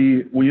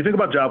really, when you think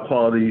about job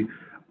quality,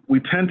 we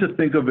tend to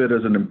think of it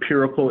as an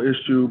empirical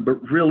issue, but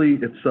really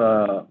it's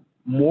a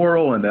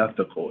moral and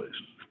ethical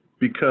issue.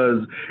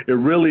 because it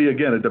really,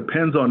 again, it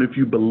depends on if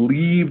you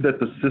believe that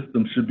the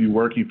system should be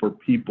working for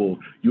people,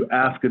 you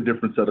ask a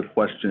different set of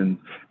questions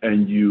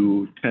and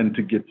you tend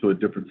to get to a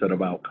different set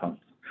of outcomes.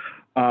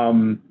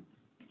 And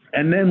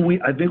then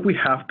I think we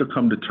have to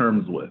come to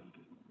terms with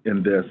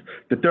in this,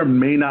 that there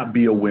may not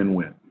be a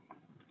win-win.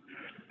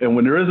 And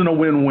when there isn't a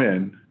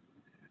win-win,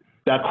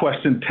 that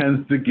question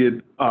tends to get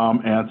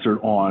answered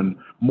on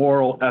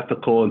moral,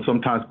 ethical, and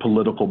sometimes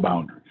political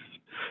boundaries.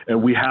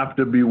 And we have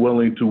to be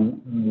willing to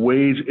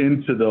wage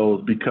into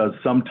those, because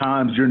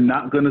sometimes you're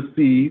not going to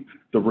see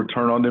the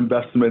return on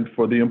investment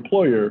for the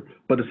employer,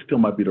 but it still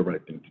might be the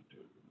right thing to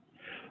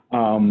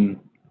do.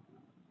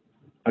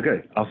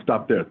 Okay, I'll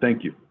stop there.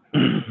 Thank you.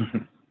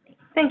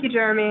 Thank you,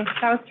 Jeremy.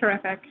 That was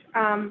terrific.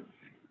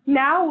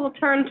 Now we'll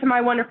turn to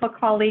my wonderful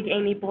colleague,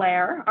 Amy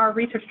Blair, our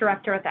Research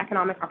Director at the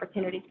Economic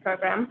Opportunities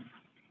Program.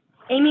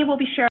 Amy will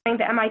be sharing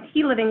the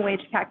MIT Living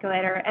Wage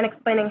Calculator and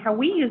explaining how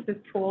we use this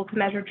tool to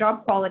measure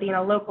job quality in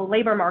a local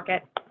labor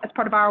market as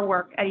part of our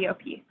work at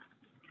EOP.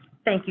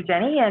 Thank you,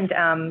 Jenny,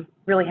 and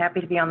really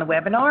happy to be on the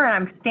webinar.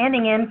 I'm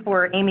standing in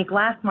for Amy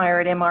Glassmeyer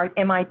at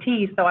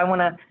MIT, so I want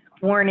to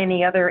warn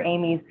any other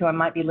Amy's who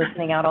might be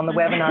listening out on the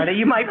webinar that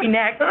you might be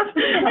next.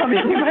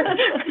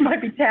 You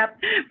might be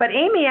tapped. But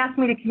Amy asked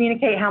me to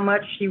communicate how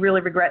much she really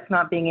regrets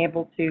not being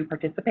able to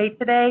participate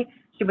today.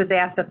 She was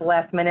asked at the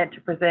last minute to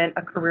present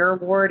a career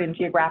award in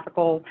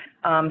geographical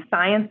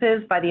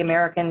sciences by the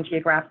American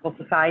Geographical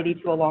Society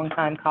to a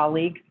longtime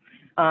colleague.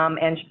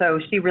 And so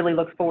she really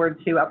looks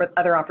forward to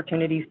other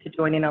opportunities to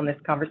join in on this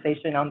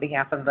conversation on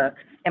behalf of the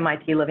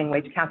MIT Living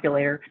Wage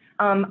Calculator.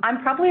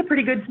 I'm probably a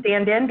pretty good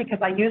stand-in because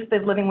I use the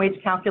Living Wage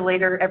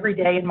Calculator every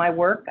day in my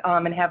work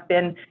and have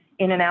been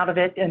in and out of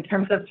it in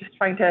terms of just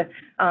trying to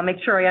make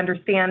sure I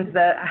understand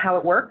how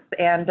it works.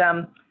 And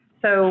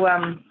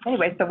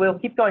anyway, so we'll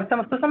keep going. Some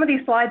of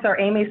these slides are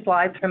Amy's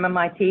slides from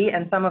MIT,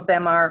 and some of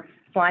them are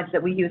slides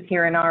that we use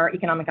here in our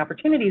Economic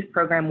Opportunities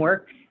Program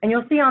work. And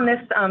you'll see on this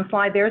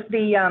slide, there's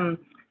the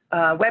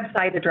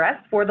website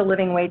address for the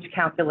Living Wage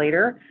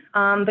Calculator.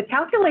 The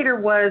calculator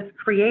was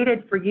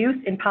created for use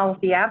in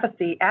policy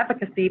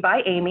advocacy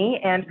by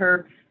Amy and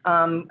her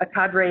a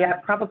cadre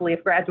probably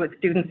of graduate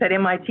students at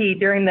MIT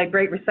during the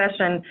Great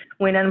Recession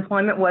when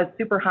unemployment was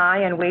super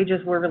high and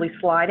wages were really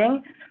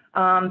sliding.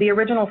 The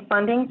original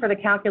funding for the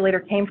calculator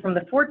came from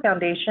the Ford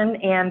Foundation,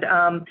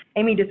 and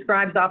Amy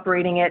describes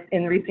operating it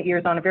in recent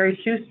years on a very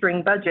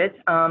shoestring budget.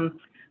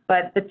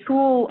 But the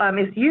tool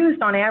is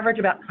used on average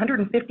about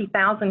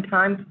 150,000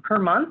 times per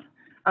month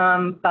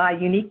by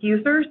unique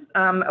users,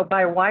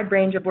 by a wide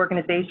range of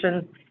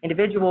organizations,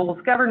 individuals,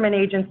 government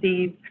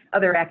agencies,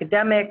 other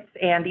academics,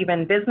 and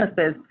even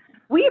businesses.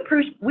 We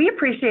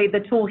appreciate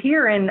the tool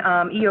here in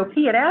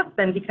EOP at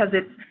Aspen because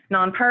it's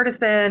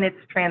nonpartisan, it's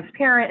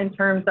transparent in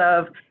terms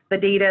of the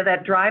data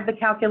that drive the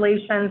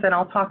calculations, and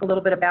I'll talk a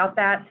little bit about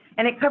that.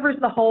 And it covers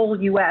the whole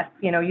U.S.,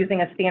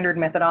 using a standard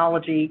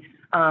methodology,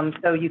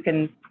 so you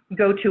can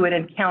go to it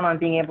and count on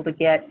being able to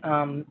get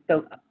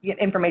the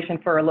information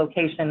for a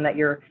location that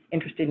you're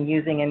interested in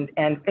using.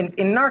 And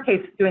in our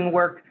case, doing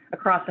work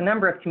across a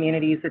number of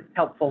communities, it's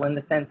helpful in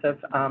the sense of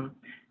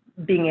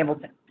being able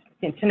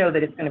to know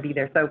that it's going to be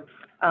there. So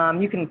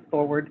you can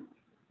forward.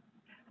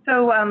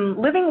 So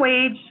living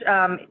wage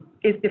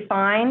is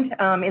defined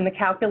in the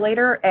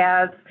calculator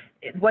as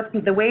what's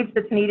the wage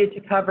that's needed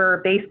to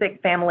cover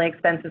basic family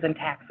expenses and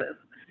taxes.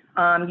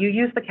 You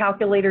use the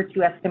calculator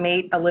to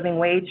estimate a living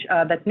wage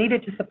that's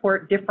needed to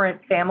support different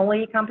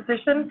family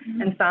composition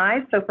and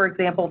size. So for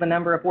example, the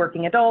number of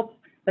working adults,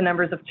 the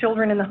numbers of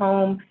children in the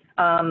home,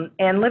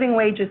 and living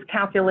wage is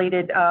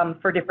calculated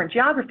for different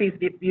geographies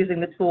using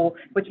the tool,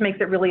 which makes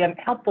it really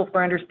helpful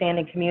for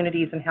understanding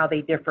communities and how they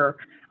differ.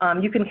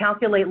 You can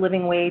calculate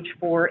living wage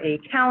for a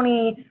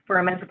county, for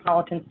a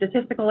metropolitan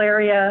statistical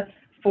area,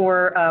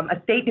 for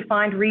a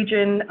state-defined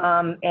region,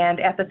 and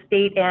at the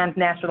state and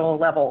national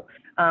level.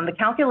 The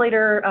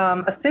calculator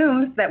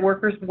assumes that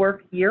workers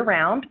work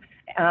year-round,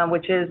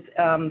 which is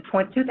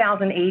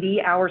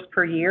 2,080 hours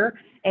per year,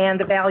 and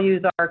the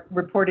values are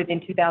reported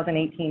in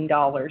 2018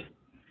 dollars.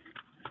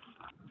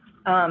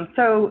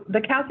 So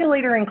the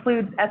calculator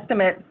includes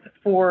estimates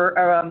for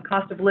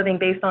cost of living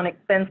based on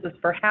expenses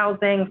for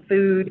housing,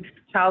 food,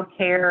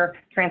 childcare,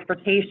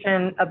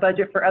 transportation, a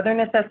budget for other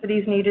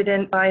necessities needed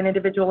by an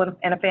individual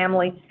and a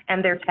family,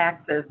 and their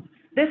taxes.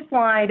 This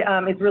slide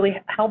is really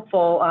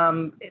helpful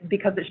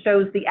because it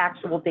shows the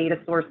actual data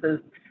sources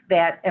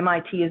that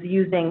MIT is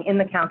using in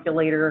the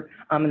calculator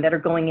and that are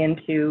going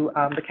into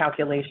the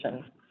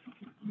calculation.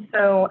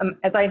 So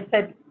as I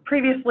said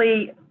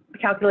previously, the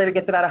calculator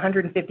gets about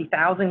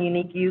 150,000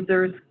 unique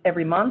users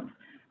every month.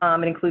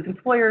 It includes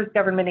employers,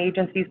 government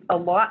agencies,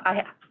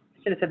 I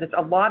should have said this,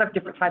 a lot of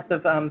different types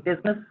of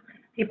business.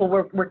 People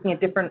working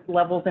at different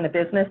levels in a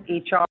business,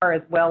 HR,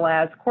 as well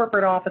as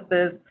corporate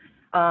offices,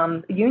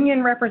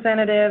 union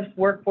representatives,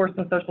 workforce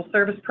and social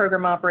service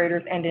program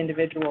operators, and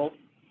individuals.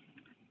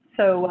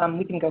 So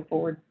we can go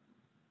forward.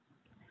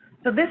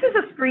 So this is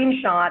a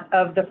screenshot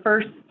of the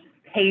first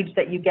page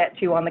that you get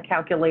to on the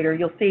calculator.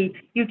 You'll see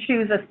you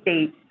choose a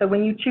state. So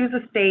when you choose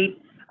a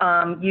state,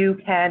 You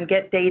can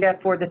get data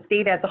for the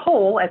state as a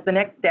whole as the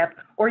next step,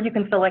 or you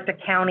can select a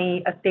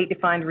county, a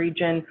state-defined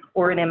region,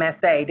 or an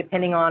MSA,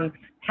 depending on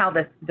how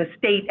the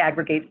state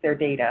aggregates their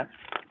data.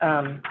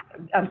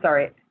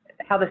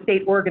 How the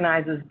state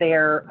organizes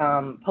their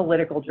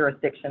political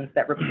jurisdictions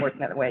that report in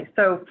that way.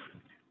 So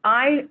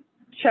I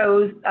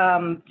chose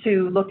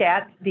to look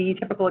at the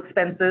typical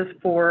expenses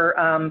for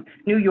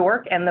New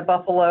York and the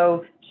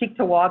Buffalo,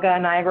 Cheektowaga,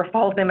 Niagara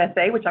Falls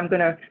MSA, which I'm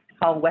going to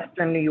call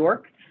Western New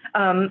York.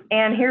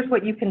 And here's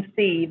what you can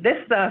see. This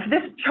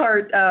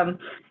chart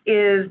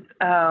is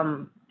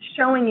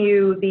showing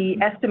you the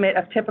estimate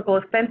of typical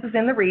expenses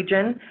in the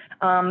region.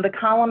 The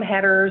column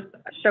headers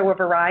show a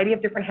variety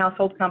of different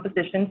household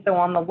compositions. So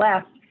on the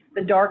left,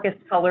 the darkest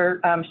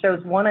color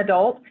shows one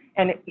adult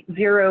and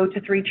 0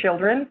 to 3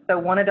 children. So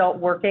one adult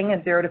working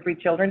and 0 to 3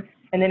 children.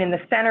 And then in the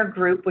center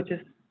group, which is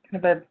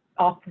kind of a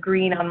off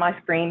green on my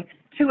screen,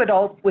 2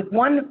 adults with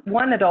one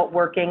adult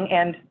working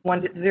and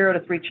 0 to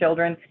 3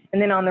 children.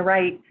 And then on the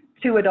right,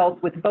 2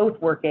 adults with both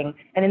working.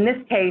 And in this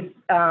case,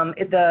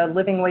 the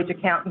living wage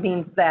account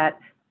means that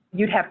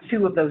you'd have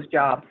 2 of those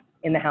jobs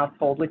in the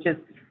household, which is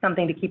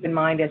something to keep in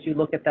mind as you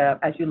look at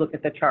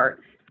the chart.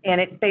 And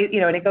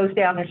it goes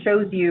down and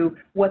shows you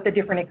what the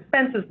different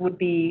expenses would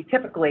be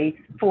typically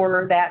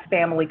for that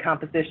family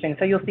composition.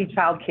 So you'll see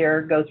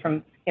childcare goes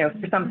from,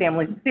 for some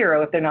families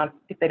 0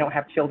 if they don't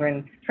have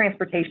children.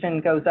 Transportation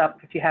goes up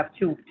if you have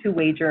two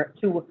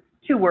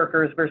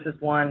workers versus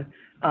 1.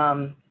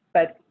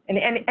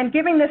 And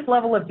giving this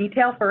level of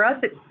detail for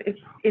us,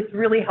 it's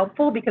really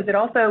helpful because it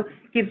also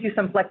gives you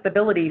some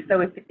flexibility. So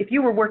if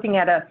you were working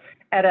in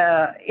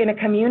a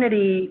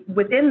community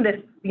within this,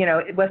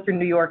 Western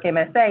New York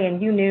MSA, and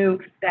you knew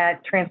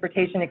that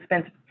transportation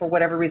expense for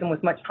whatever reason was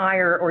much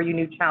higher, or you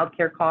knew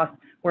childcare costs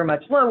were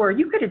much lower,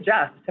 you could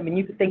adjust. I mean,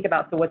 you could think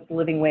about, so what's the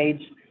living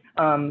wage?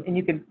 And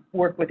you could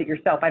work with it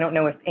yourself. I don't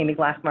know if Amy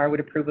Glassmeyer would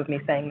approve of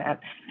me saying that.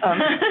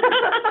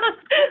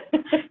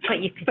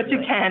 But you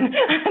can.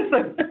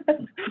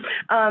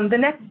 The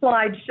next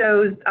slide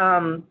shows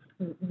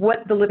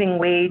what the living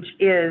wage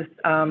is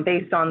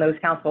based on those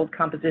household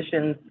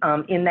compositions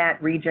in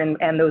that region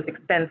and those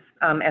expense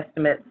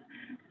estimates.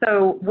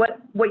 So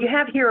what you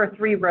have here are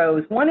 3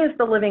 rows. One is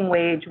the living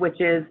wage, which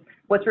is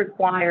what's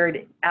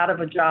required out of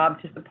a job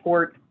to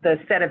support the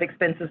set of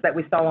expenses that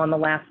we saw on the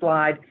last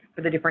slide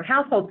for the different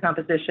household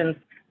compositions.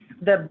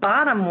 The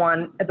bottom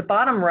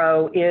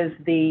row is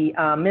the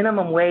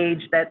minimum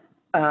wage that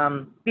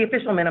the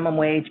official minimum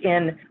wage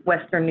in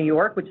Western New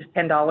York, which is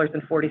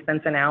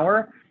 $10.40 an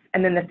hour.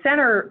 And then the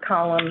center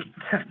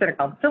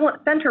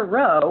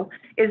row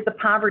is the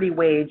poverty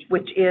wage,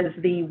 which is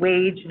the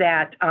wage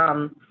that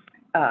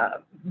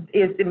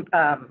is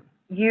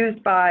used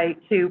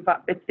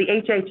it's the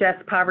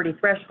HHS poverty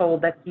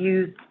threshold that's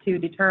used to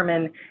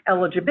determine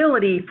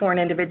eligibility for an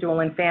individual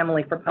and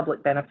family for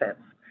public benefits.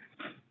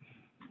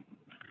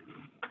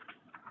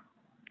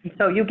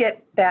 So you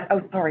get that,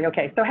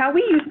 okay. So how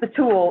we use the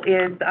tool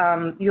is,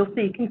 you'll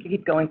see, you can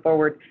keep going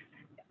forward.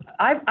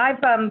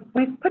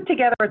 We've put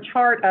together a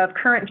chart of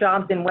current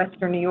jobs in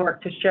Western New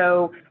York to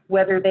show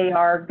whether they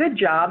are good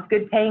jobs,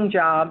 good paying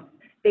jobs,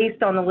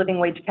 based on the living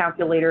wage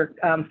calculator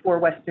for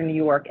Western New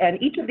York.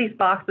 And each of these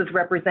boxes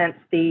represents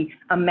the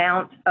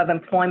amount of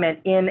employment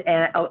in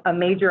a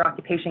major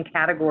occupation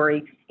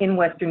category in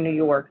Western New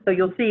York. So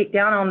you'll see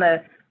down on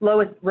the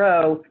lowest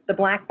row, the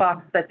black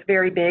box that's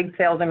very big,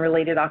 sales and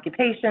related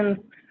occupations.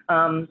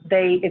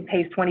 It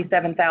pays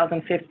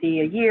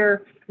 $27,050 a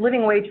year.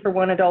 Living wage for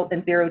 1 adult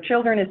and 0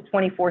 children is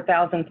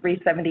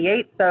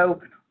 $24,378.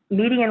 So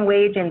median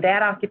wage in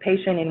that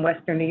occupation in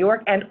Western New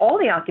York, and all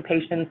the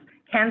occupations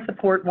can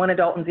support 1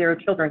 adult and 0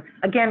 children.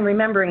 Again,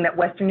 remembering that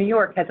Western New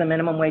York has a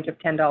minimum wage of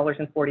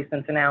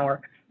 $10.40 an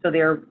hour. So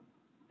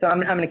I'm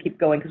going to keep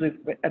going because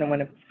I don't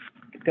want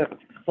to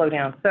slow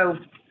down. So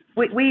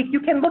you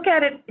can look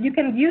at it, you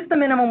can use the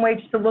minimum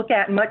wage to look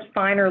at much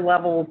finer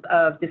levels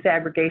of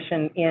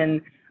disaggregation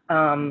in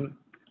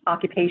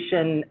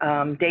occupation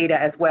data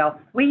as well.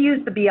 We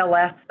use the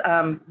BLS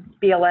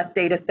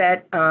data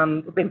set,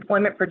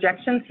 employment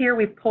projections here.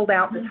 We've pulled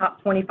out the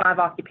top 25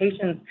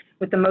 occupations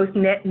with the most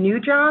net new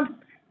jobs.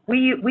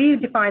 We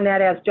define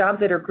that as jobs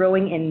that are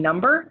growing in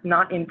number,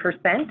 not in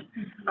percent.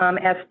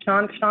 As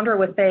Chandra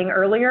was saying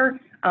earlier,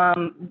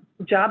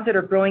 jobs that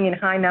are growing in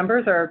high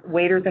numbers are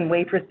waiters and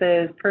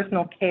waitresses,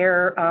 personal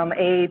care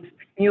aides,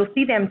 and you'll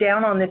see them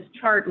down on this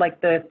chart, like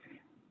food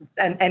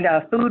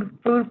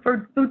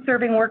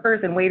serving workers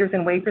and waiters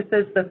and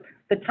waitresses.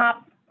 The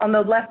top on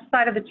the left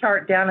side of the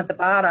chart, down at the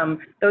bottom,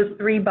 those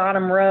 3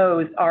 bottom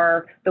rows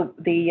are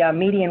the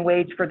median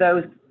wage for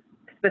those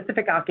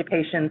specific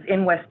occupations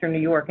in Western New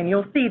York. And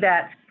you'll see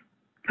that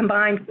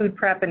combined food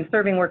prep and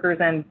serving workers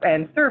and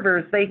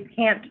servers, they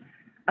can't,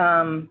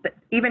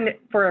 even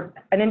for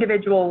an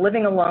individual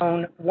living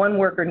alone, 1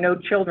 worker, no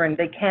children,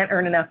 they can't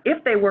earn enough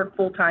if they work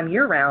full-time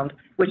year-round,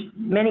 which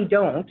many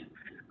don't,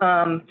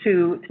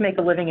 to make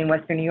a living in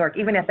Western New York,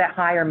 even at that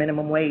higher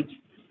minimum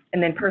wage.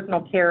 And then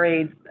personal care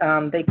aides,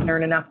 they can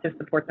earn enough to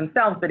support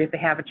themselves, but if they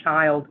have a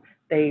child,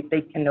 they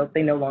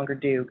no longer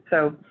do.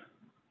 So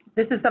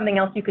this is something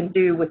else you can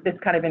do with this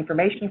kind of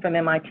information from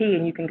MIT,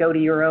 and you can go to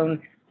your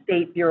own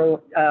state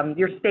bureau,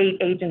 your state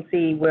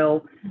agency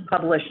will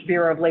publish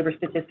Bureau of Labor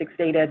Statistics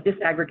data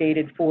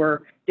disaggregated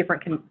for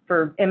different,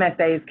 for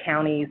MSAs,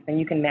 counties, and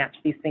you can match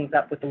these things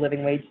up with the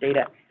living wage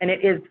data. And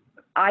it is,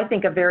 I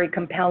think, a very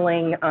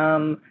compelling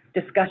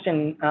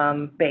discussion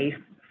base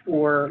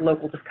for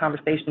local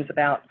conversations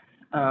about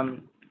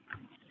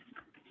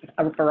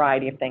a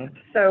variety of things.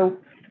 So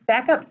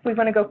back up, we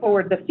want to go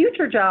forward, the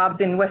future jobs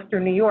in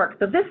Western New York.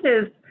 So this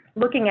is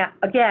looking at,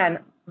 again,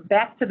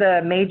 back to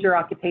the major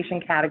occupation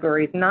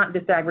categories, not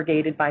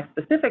disaggregated by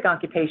specific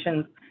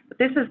occupations, but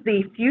this is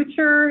the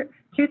future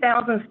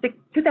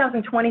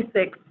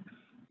 2026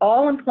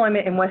 all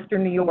employment in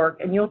Western New York,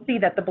 and you'll see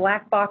that the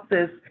black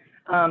boxes,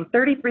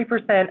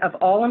 33% of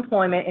all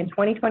employment in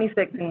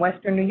 2026 in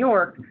Western New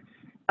York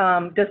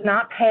does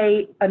not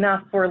pay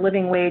enough for a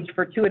living wage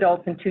for 2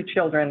 adults and 2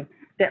 children.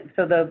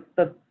 So the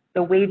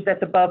wage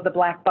that's above the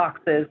black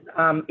boxes,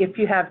 if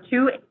you have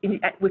 2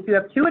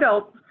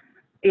 adults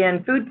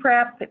in food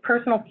prep,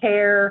 personal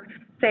care,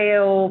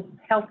 sales,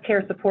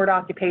 healthcare support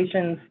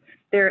occupations,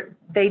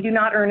 they do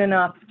not earn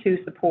enough to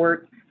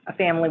support a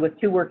family with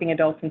 2 working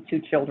adults and 2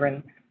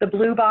 children. The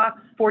blue box,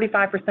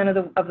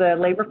 45% of the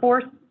labor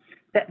force,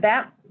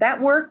 that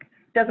work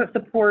doesn't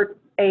support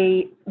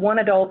a 1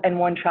 adult and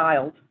 1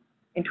 child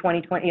in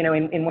 2020,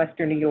 in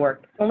Western New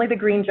York. Only the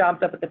green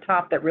jobs up at the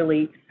top that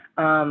really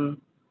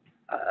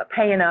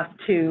pay enough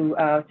to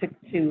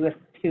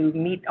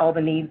meet all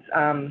the needs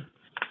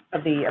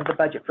of the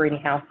budget for any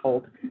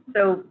household.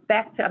 So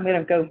back to, I'm going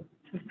to go.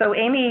 So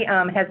Amy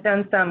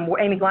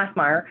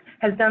Glassmeyer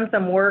has done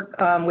some work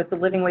with the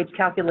living wage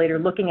calculator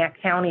looking at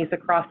counties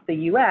across the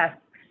U.S.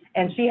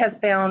 And she has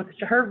found,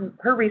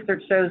 her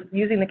research shows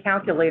using the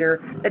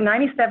calculator that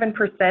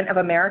 97% of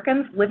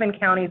Americans live in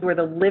counties where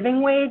the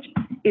living wage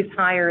is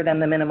higher than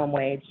the minimum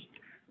wage.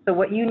 So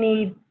what you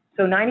need,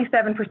 so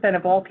 97%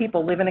 of all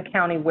people live in a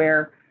county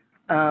where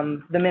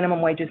the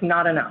minimum wage is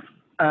not enough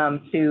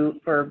to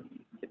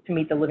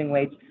meet the living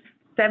wage.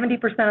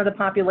 70% of the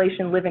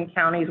population live in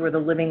counties where the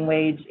living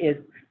wage is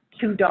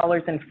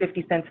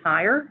 $2.50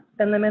 higher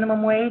than the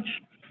minimum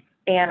wage,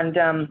 and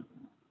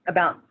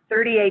about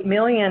 38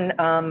 million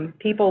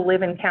people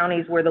live in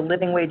counties where the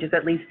living wage is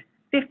at least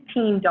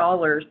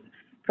 $15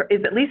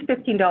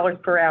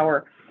 per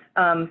hour.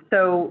 And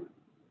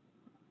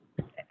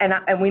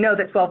we know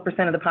that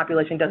 12% of the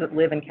population doesn't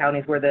live in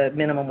counties where the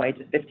minimum wage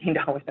is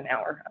 $15 an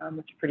hour,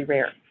 which is pretty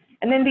rare.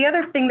 And then the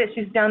other thing that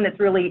she's done that's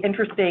really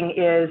interesting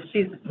is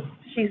she's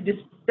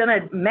just done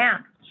a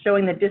map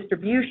showing the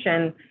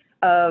distribution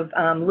of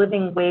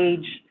living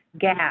wage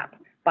gap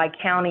by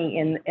county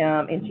in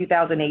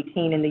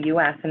 2018 in the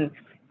U.S. And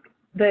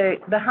the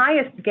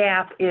highest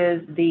gap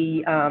is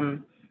the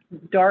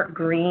dark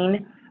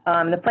green.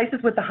 The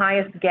places with the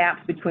highest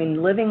gaps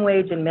between living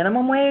wage and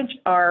minimum wage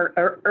are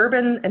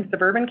urban and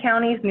suburban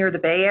counties near the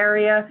Bay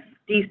Area,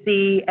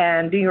 DC,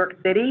 and New York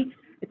City.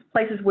 It's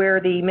places where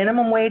the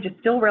minimum wage is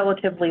still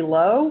relatively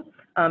low,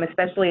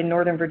 especially in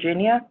Northern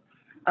Virginia,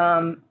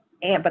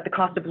 but the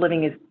cost of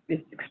living is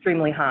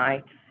extremely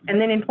high. And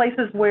then in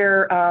places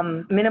where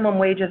minimum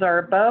wages are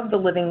above the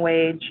living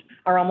wage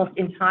are almost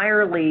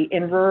entirely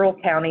in rural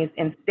counties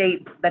in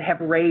states that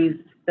have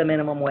raised the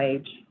minimum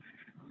wage.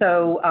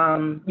 So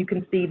you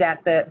can see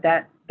that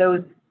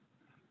those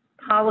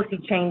policy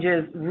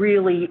changes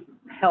really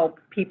help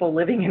people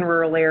living in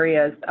rural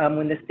areas.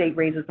 When the state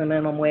raises the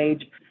minimum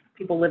wage,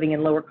 people living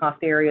in lower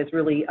cost areas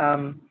really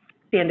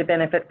stand to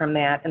benefit from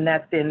that. And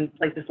that's in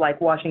places like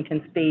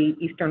Washington State,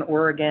 Eastern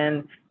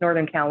Oregon,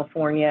 Northern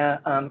California,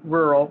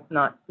 rural,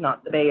 not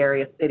the Bay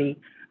Area city,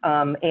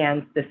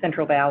 and the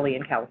Central Valley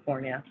in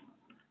California.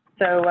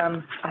 So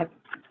I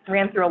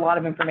ran through a lot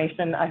of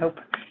information. I hope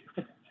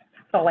that's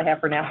all I have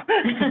for now.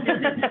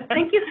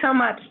 Thank you so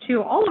much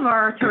to all of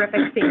our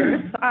terrific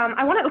speakers.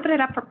 I want to open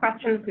it up for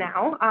questions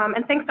now.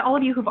 And thanks to all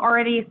of you who've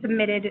already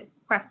submitted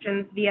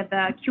questions via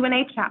the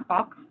Q&A chat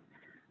box.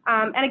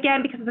 And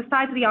again, because of the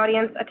size of the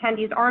audience,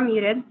 attendees are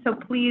muted, so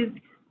please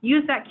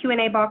use that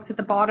Q&A box at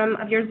the bottom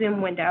of your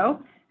Zoom window.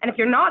 And if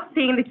you're not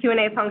seeing the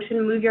Q&A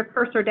function, move your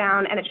cursor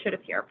down and it should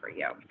appear for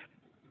you.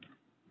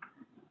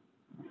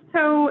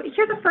 So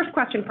here's the first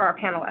question for our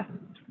panelists.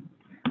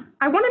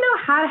 I want to know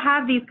how to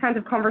have these kinds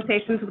of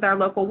conversations with our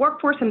local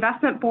workforce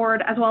investment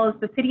board, as well as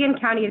the city and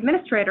county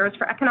administrators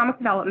for economic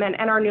development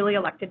and our newly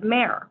elected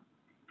mayor.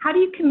 How do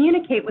you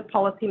communicate with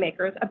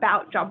policymakers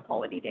about job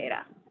quality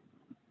data?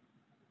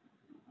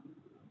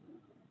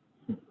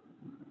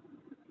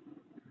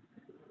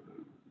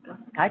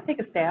 I take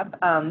a stab.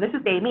 This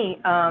is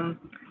Amy.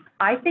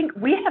 I think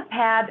we have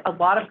had a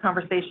lot of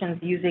conversations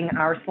using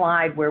our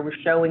slide where we're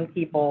showing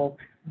people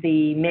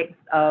the mix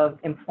of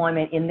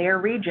employment in their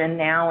region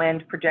now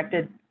and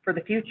projected for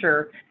the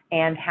future,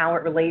 and how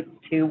it relates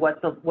to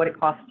what it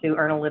costs to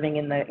earn a living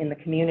in the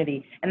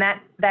community. And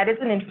that is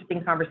an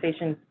interesting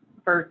conversation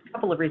for a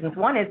couple of reasons.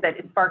 One is that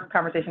it sparks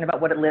conversation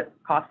about what it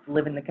costs to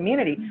live in the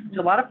community, which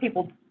a lot of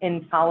people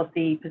in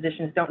policy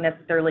positions don't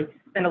necessarily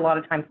spend a lot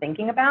of time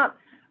thinking about.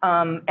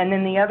 And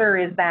then the other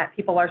is that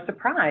people are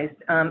surprised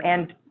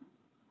and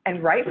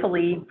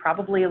rightfully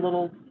probably a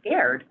little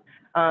scared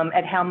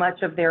at how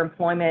much of their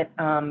employment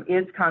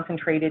is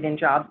concentrated in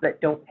jobs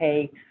that don't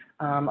pay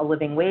a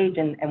living wage,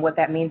 and what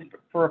that means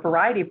for a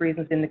variety of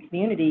reasons in the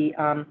community.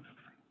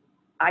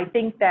 I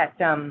think that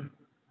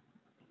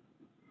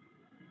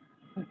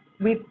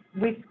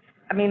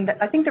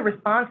I think the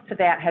response to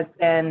that has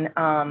been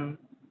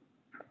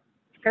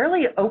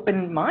fairly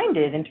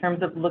open-minded in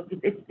terms of, look,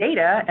 it's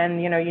data, and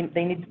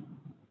they need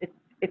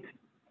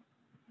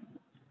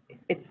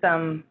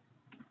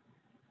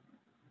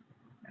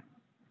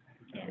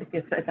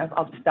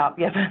I'll just stop.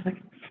 Yeah.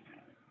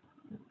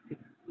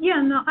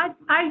 Yeah, no,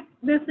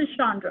 this is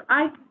Chandra.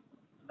 I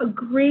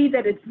agree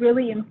that it's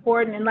really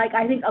important, and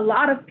I think a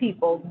lot of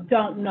people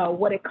don't know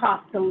what it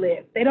costs to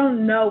live. They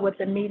don't know what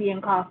the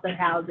median cost of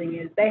housing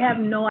is. They have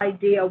no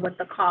idea what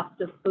the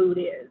cost of food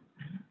is.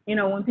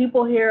 When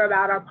people hear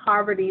about our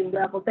poverty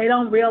levels, they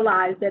don't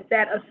realize that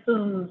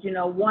assumes,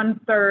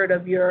 1/3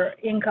 of your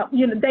income.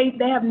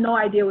 They have no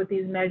idea what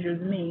these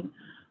measures mean.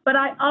 But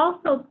I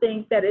also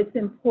think that it's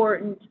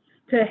important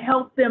to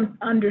help them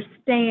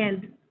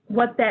understand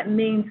what that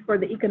means for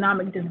the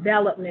economic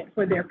development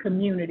for their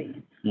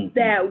communities. Mm-hmm.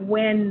 That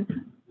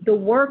when the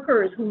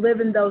workers who live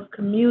in those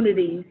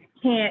communities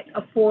can't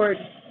afford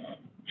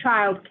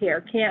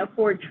childcare, can't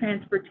afford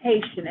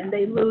transportation, and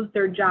they lose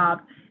their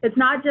jobs, it's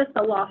not just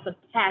the loss of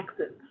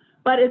taxes,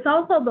 but it's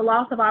also the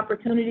loss of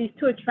opportunities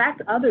to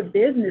attract other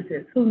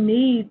businesses who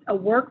need a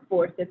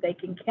workforce that they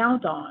can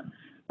count on.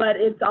 But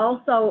it's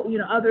also,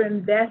 other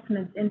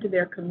investments into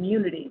their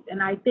communities.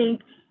 And I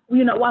think,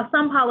 while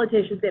some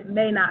politicians, it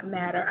may not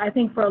matter, I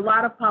think for a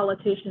lot of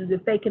politicians,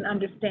 if they can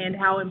understand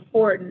how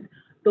important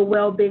the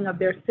well-being of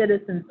their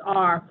citizens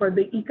are for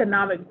the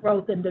economic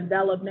growth and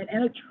development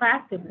and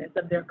attractiveness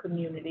of their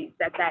communities,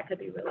 that could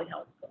be really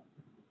helpful.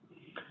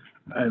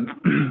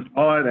 And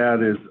all I'd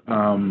add is,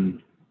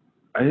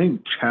 I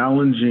think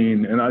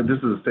challenging, and this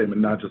is a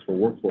statement not just for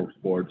workforce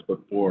boards, but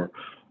for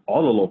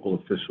all the local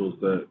officials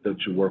that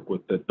you work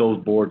with, that those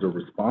boards are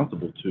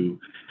responsible to,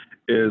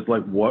 is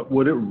what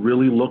would it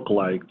really look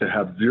like to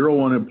have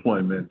zero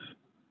unemployment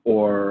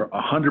or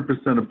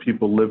 100% of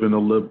people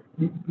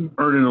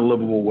earning a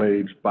livable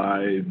wage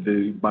by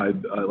the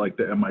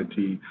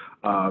MIT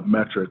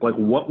metric?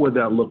 What would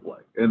that look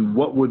like? And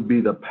what would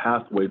be the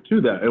pathway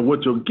to that? And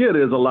what you'll get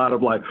is a lot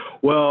of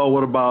well,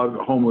 what about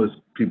homeless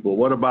people?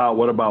 What about?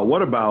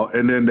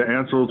 And then the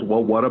answer is,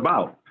 well, what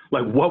about?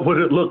 What would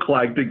it look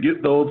like to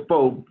get those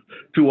folks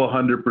to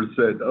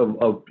 100%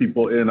 of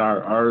people in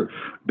our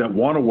that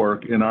want to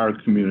work in our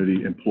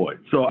community employed?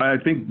 So I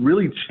think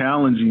really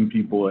challenging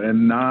people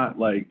and not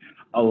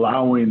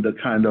allowing the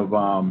kind of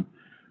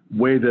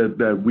way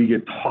that we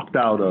get talked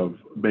out of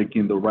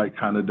making the right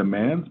kind of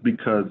demands,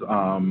 because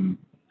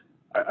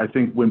I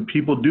think when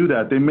people do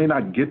that, they may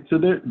not get to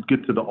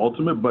the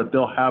ultimate, but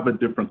they'll have a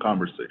different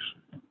conversation.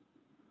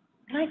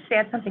 Can I just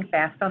add something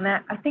fast on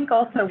that? I think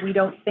also we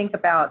don't think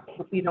about,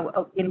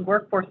 in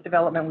workforce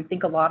development, we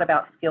think a lot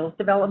about skills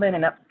development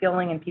and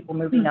upskilling and people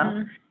moving up,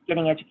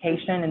 getting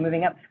education and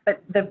moving up.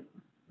 But the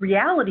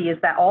reality is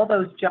that all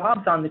those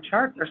jobs on the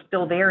charts are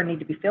still there and need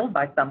to be filled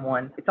by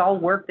someone. It's all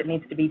work that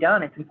needs to be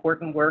done. It's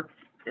important work.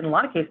 In a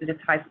lot of cases,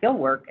 it's high skill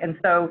work. And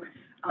so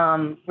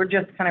we're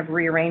just kind of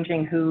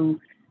rearranging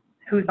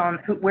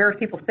where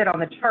people sit on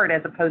the chart,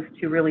 as opposed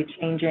to really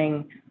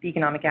changing the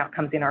economic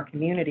outcomes in our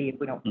community if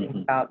we don't think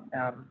about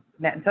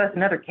that. And so that's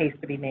another case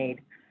to be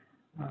made.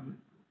 Our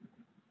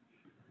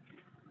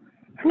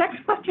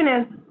next question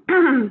is,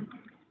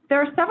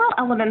 there are several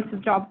elements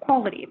of job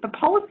quality, but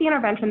policy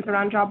interventions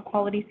around job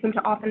quality seem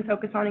to often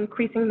focus on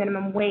increasing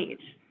minimum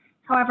wage.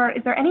 However,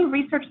 is there any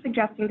research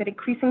suggesting that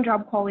increasing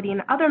job quality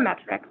in other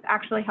metrics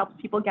actually helps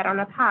people get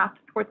on a path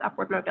towards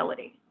upward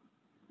mobility?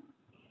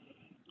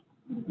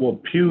 Well,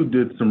 Pew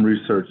did some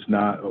research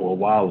not a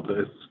while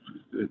ago.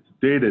 It's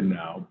dated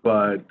now,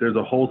 but there's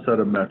a whole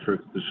set of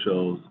metrics that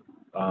shows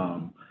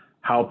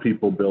how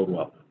people build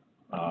wealth.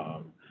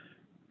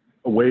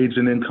 Wage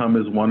and income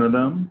is one of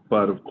them,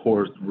 but of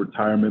course,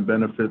 retirement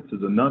benefits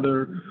is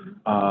another.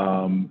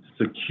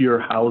 Secure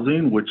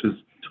housing, which is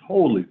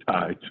totally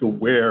tied to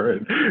where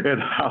and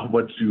how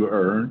much you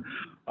earn.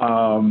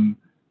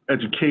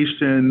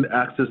 Education,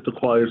 access to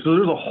quality. So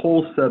there's a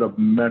whole set of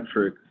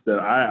metrics that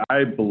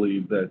I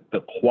believe that the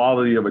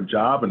quality of a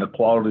job and the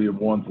quality of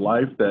one's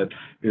life that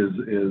is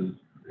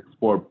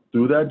explored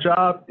through that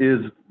job is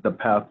the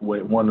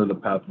pathway, one of the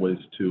pathways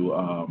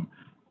to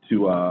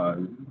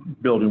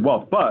building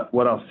wealth. But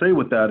what I'll say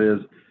with that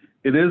is,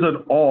 it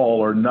isn't all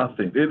or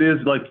nothing. It is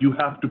you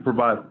have to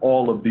provide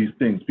all of these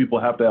things. People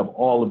have to have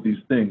all of these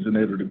things in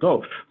order to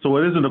go. So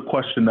it isn't a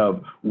question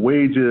of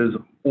wages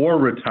or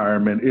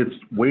retirement. It's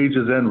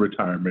wages and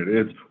retirement.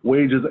 It's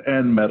wages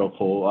and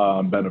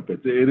medical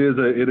benefits. It is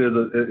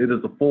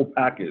a full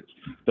package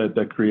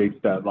that creates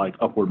that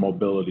upward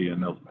mobility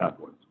in those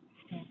pathways.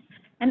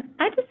 And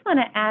I just want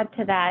to add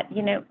to that.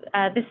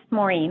 This is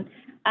Maureen.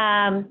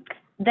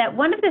 that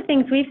one of the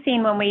things we've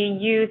seen when we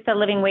use the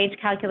living wage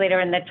calculator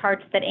and the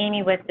charts that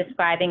Amy was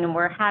describing, and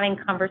we're having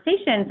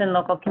conversations in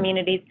local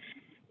communities,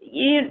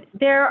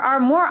 there are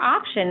more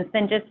options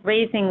than just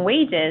raising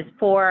wages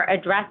for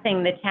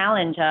addressing the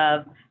challenge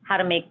of how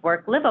to make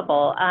work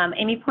livable.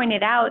 Amy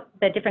pointed out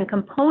the different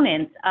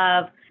components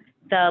of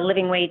the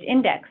living wage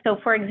index. So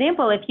for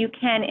example, if you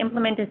can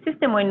implement a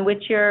system in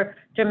which you're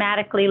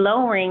dramatically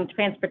lowering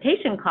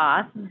transportation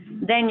costs,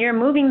 then you're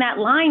moving that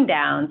line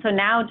down. So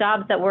now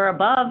jobs that were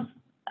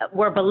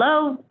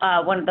below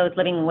one of those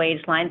living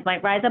wage lines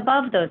might rise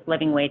above those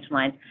living wage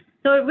lines.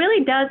 So it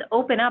really does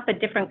open up a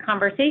different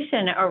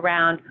conversation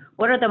around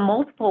what are the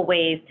multiple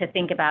ways to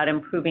think about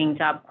improving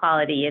job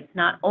quality. It's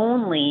not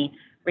only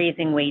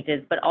raising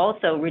wages, but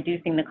also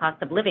reducing the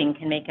cost of living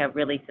can make a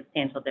really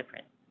substantial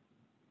difference.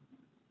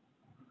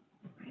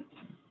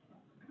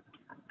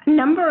 A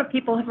number of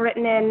people have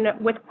written in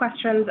with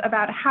questions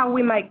about how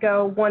we might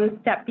go one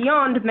step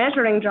beyond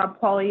measuring job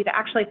quality to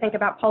actually think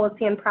about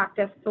policy and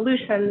practice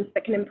solutions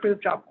that can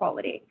improve job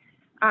quality,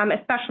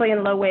 especially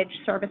in low-wage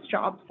service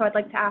jobs. So I'd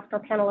like to ask our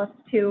panelists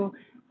to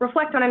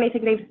reflect on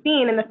anything they've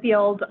seen in the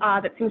field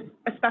that seems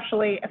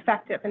especially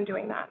effective in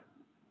doing that.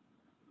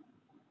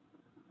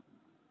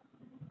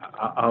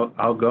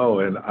 I'll go,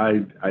 and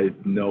I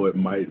know it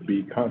might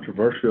be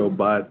controversial,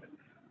 but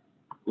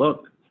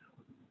look,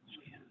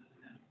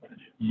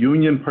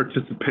 union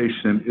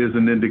participation is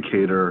an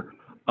indicator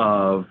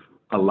of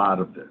a lot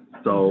of this.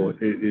 So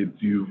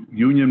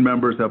union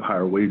members have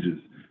higher wages.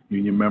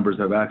 Union members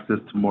have access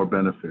to more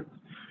benefits.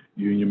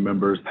 Union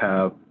members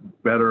have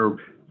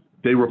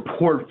they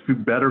report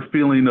better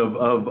feeling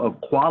of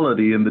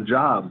quality in the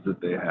jobs that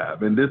they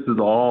have. And this is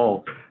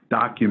all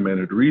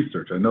documented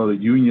research. I know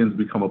that unions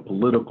become a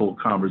political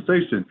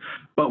conversation,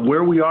 but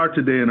where we are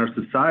today in our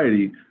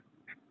society,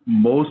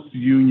 most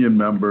union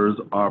members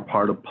are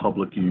part of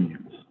public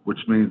unions, which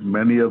means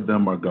many of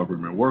them are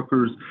government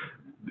workers.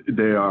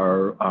 They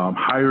are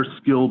higher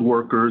skilled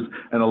workers,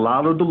 and a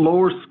lot of the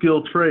lower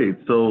skilled trades,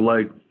 so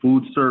like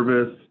food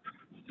service,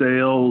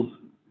 sales,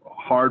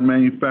 hard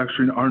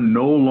manufacturing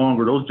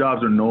those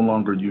jobs are no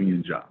longer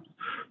union jobs.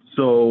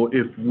 So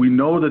if we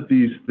know that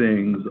these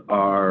things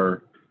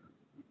are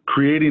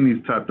creating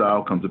these types of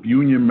outcomes, if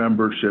union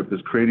membership is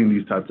creating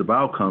these types of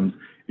outcomes,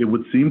 it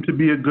would seem to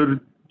be a good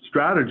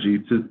strategy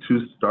to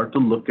start to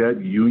look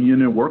at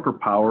union and worker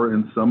power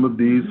in some of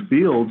these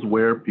fields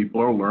where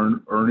people are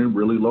earning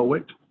really low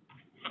wages.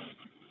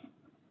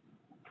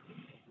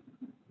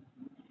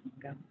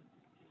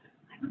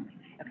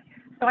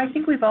 So I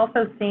think we've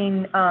also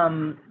seen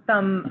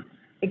some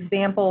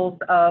examples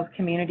of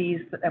communities,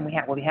 and we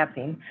have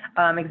seen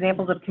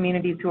examples of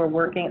communities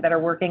that are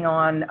working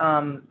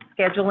on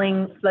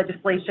scheduling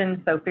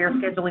legislation, so fair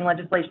scheduling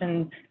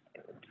legislation,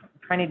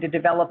 trying to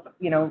develop,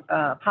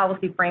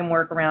 policy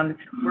framework around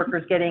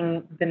workers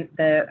getting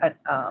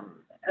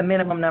a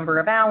minimum number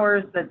of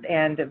hours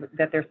and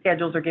that their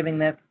schedules are giving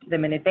them to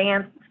them in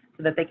advance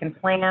so that they can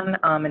plan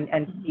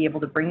and be able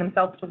to bring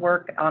themselves to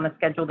work on a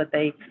schedule that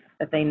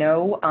they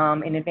know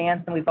in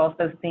advance. And we've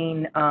also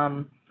seen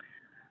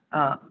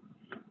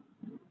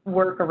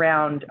work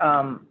around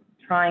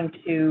trying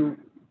to,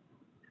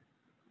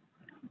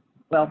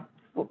 I'll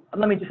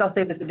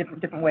say this a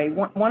different way.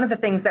 One of the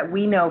things that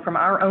we know from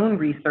our own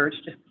research,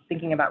 just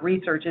thinking about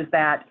research, is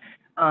that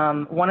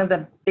one of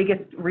the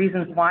biggest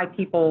reasons why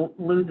people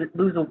lose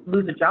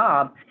a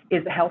job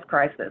is a health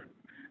crisis.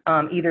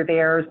 Either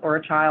theirs or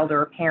a child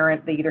or a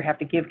parent, they either have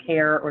to give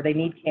care or they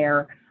need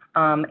care.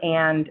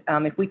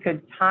 If we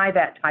could tie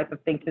that type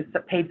of thing to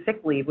paid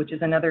sick leave, which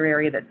is another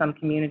area that some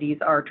communities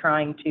are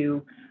trying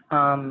to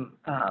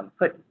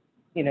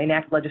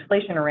enact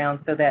legislation around,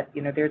 so that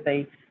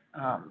there's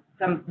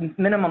some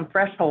minimum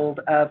threshold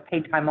of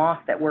paid time off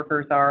that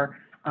workers are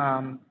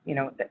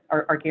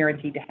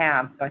guaranteed to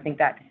have. So I think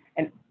that,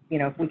 and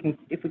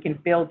if we can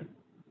build,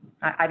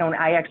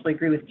 I actually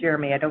agree with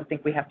Jeremy. I don't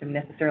think we have to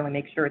necessarily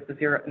make sure it's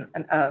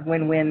a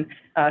win-win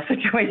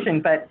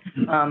situation, but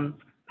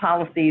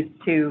policies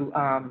to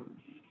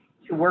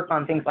work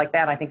on things like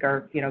that, I think,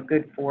 are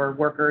good for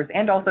workers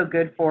and also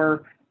good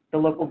for the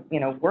local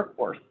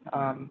workforce.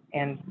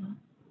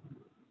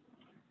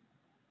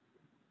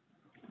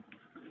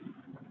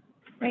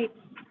 Great.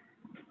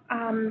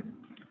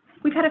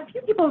 We've had a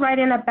few people write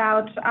in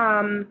about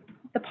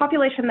the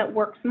population that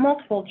works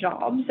multiple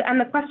jobs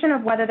and the question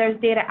of whether there's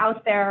data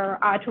out there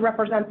to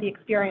represent the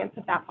experience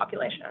of that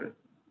population.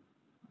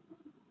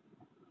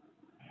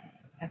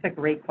 That's a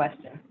great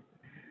question.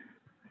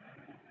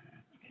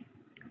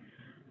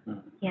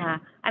 Yeah,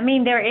 I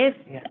mean, there is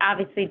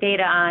obviously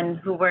data on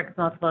who works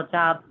multiple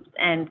jobs,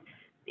 and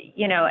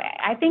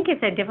I think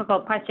it's a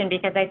difficult question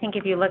because I think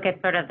if you look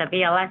at sort of the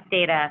BLS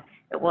data,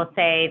 it will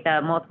say the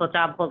multiple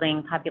job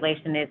holding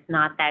population is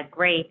not that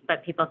great,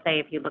 but people say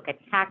if you look at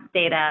tax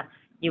data,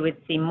 you would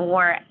see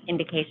more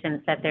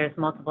indications that there's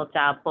multiple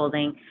job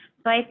holding.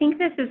 So I think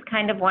this is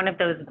kind of one of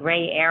those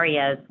gray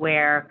areas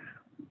where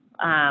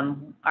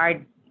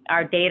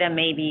our data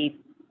may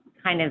be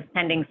kind of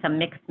sending some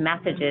mixed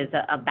messages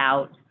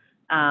about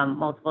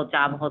multiple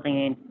job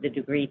holding and the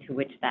degree to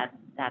which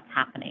that's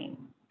happening.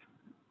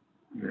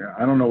 Yeah,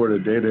 I don't know where the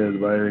data is,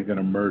 but I think an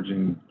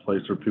emerging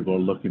place where people are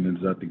looking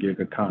is at the gig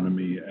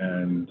economy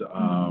and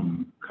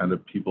kind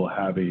of people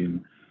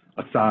having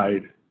a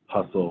side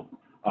hustle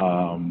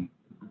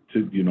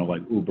to, you know,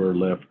 like Uber,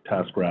 Lyft,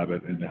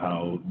 TaskRabbit, and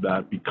how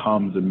that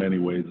becomes in many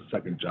ways a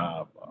second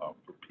job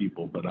for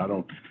people. But I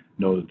don't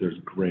know that there's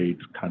great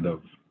kind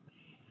of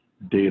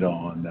data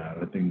on that.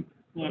 I think,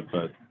 Yeah.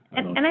 but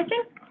And I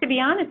think, to be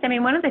honest, I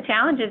mean, one of the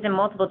challenges in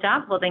multiple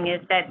job holding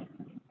is that,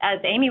 as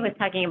Amy was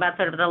talking about,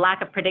 sort of the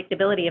lack of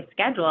predictability of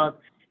schedules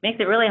makes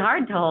it really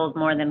hard to hold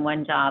more than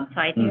one job. So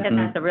I think that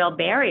that's a real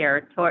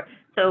barrier.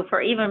 So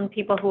for even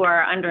people who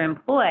are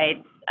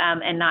underemployed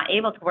and not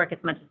able to work as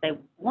much as they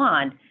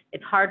want,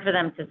 it's hard for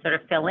them to sort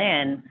of fill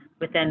in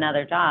with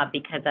another job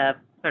because of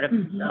sort of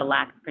the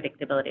lack of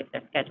predictability of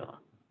their schedule.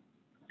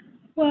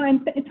 Well,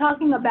 and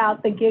talking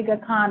about the gig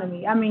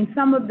economy, I mean,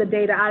 some of the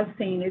data I've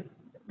seen is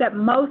that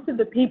most of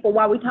the people,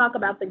 while we talk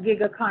about the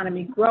gig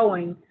economy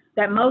growing,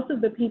 that most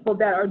of the people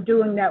that are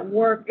doing that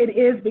work, it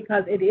is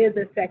because it is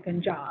a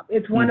second job.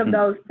 It's one of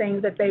those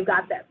things that they've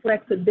got that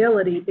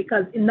flexibility,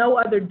 because in no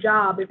other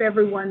job, if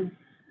everyone's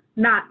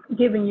not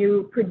giving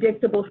you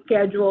predictable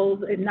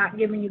schedules and not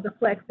giving you the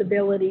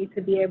flexibility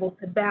to be able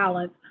to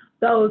balance,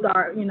 those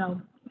are, you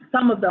know,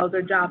 some of those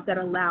are jobs that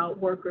allow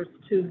workers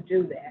to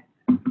do that.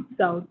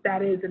 So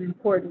that is an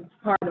important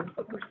part of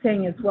what we're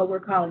seeing is what we're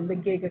calling the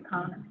gig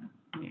economy.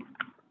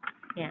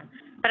 Yeah,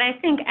 but I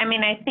think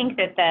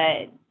that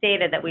the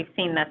data that we've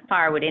seen thus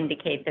far would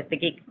indicate that the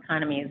gig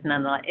economy is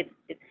nonetheless,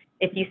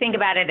 if you think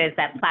about it as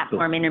that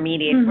platform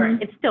intermediate work,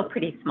 it's still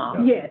pretty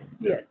small. Yes,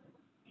 yes.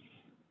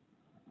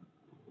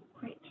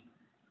 Great.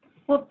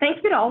 Well,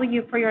 thank you to all of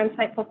you for your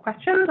insightful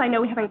questions. I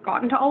know we haven't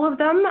gotten to all of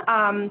them,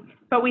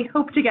 but we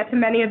hope to get to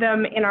many of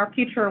them in our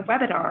future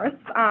webinars.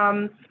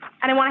 And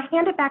I want to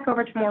hand it back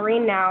over to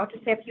Maureen now to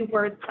say a few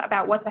words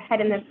about what's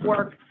ahead in this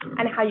work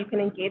and how you can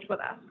engage with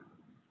us.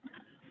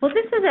 Well,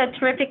 this is a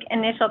terrific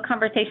initial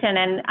conversation,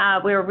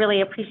 and we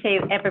really appreciate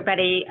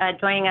everybody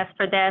joining us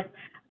for this.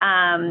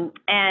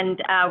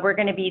 We're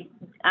going to be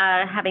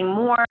having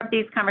more of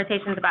these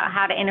conversations about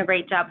how to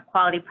integrate job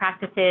quality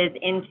practices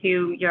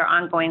into your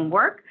ongoing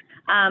work.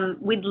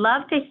 We'd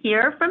love to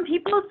hear from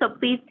people, so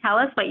please tell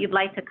us what you'd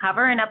like to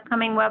cover in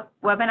upcoming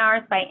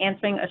webinars by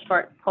answering a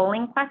short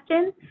polling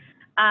question.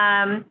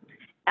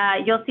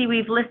 You'll see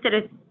we've listed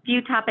a few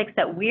topics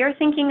that we're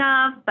thinking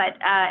of, but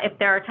if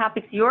there are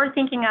topics you're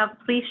thinking of,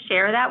 please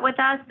share that with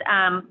us.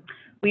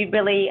 We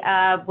really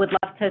would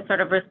love to sort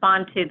of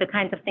respond to the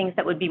kinds of things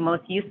that would be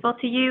most useful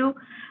to you.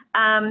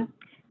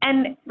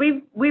 And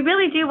we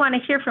really do want to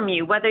hear from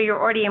you, whether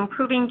you're already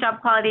improving job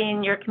quality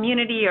in your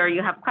community or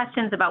you have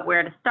questions about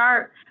where to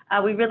start.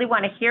 We really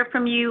want to hear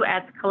from you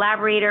as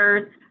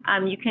collaborators.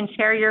 You can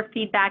share your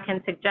feedback and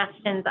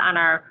suggestions on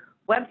our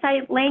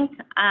website link.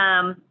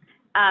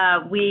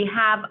 We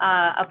have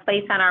a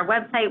place on our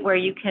website where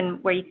you can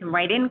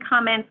write in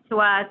comments to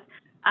us.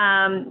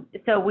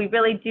 So we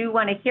really do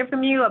want to hear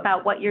from you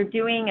about what you're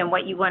doing and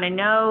what you want to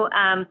know.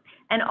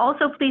 And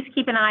also, please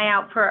keep an eye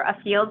out for a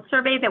field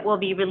survey that we'll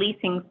be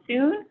releasing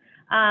soon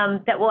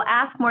that will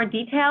ask more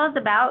details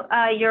about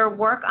your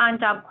work on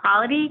job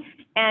quality.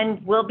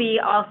 And we'll be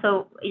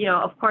also, you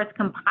know, of course,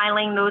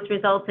 compiling those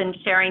results and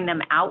sharing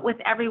them out with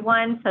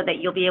everyone so that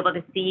you'll be able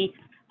to see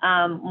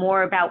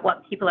more about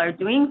what people are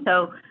doing.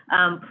 So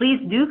please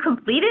do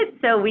complete it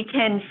so we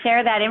can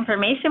share that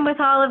information with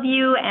all of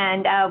you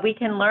and we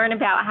can learn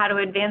about how to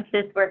advance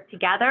this work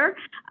together.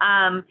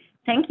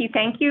 Thank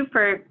you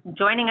for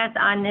joining us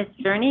on this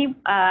journey.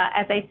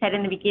 As I said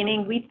in the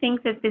beginning, we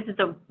think that this is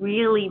a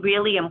really,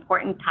 really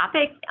important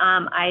topic.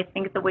 I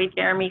think the way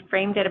Jeremy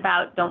framed it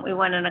about, don't we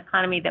want an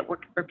economy that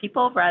works for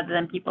people rather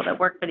than people that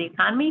work for the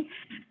economy?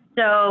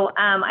 So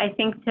I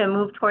think to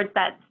move towards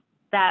that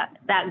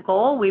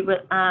goal, we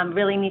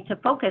really need to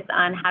focus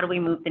on how do we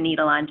move the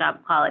needle on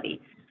job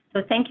quality. So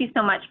thank you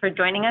so much for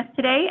joining us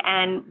today,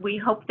 and we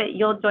hope that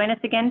you'll join us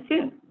again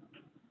soon.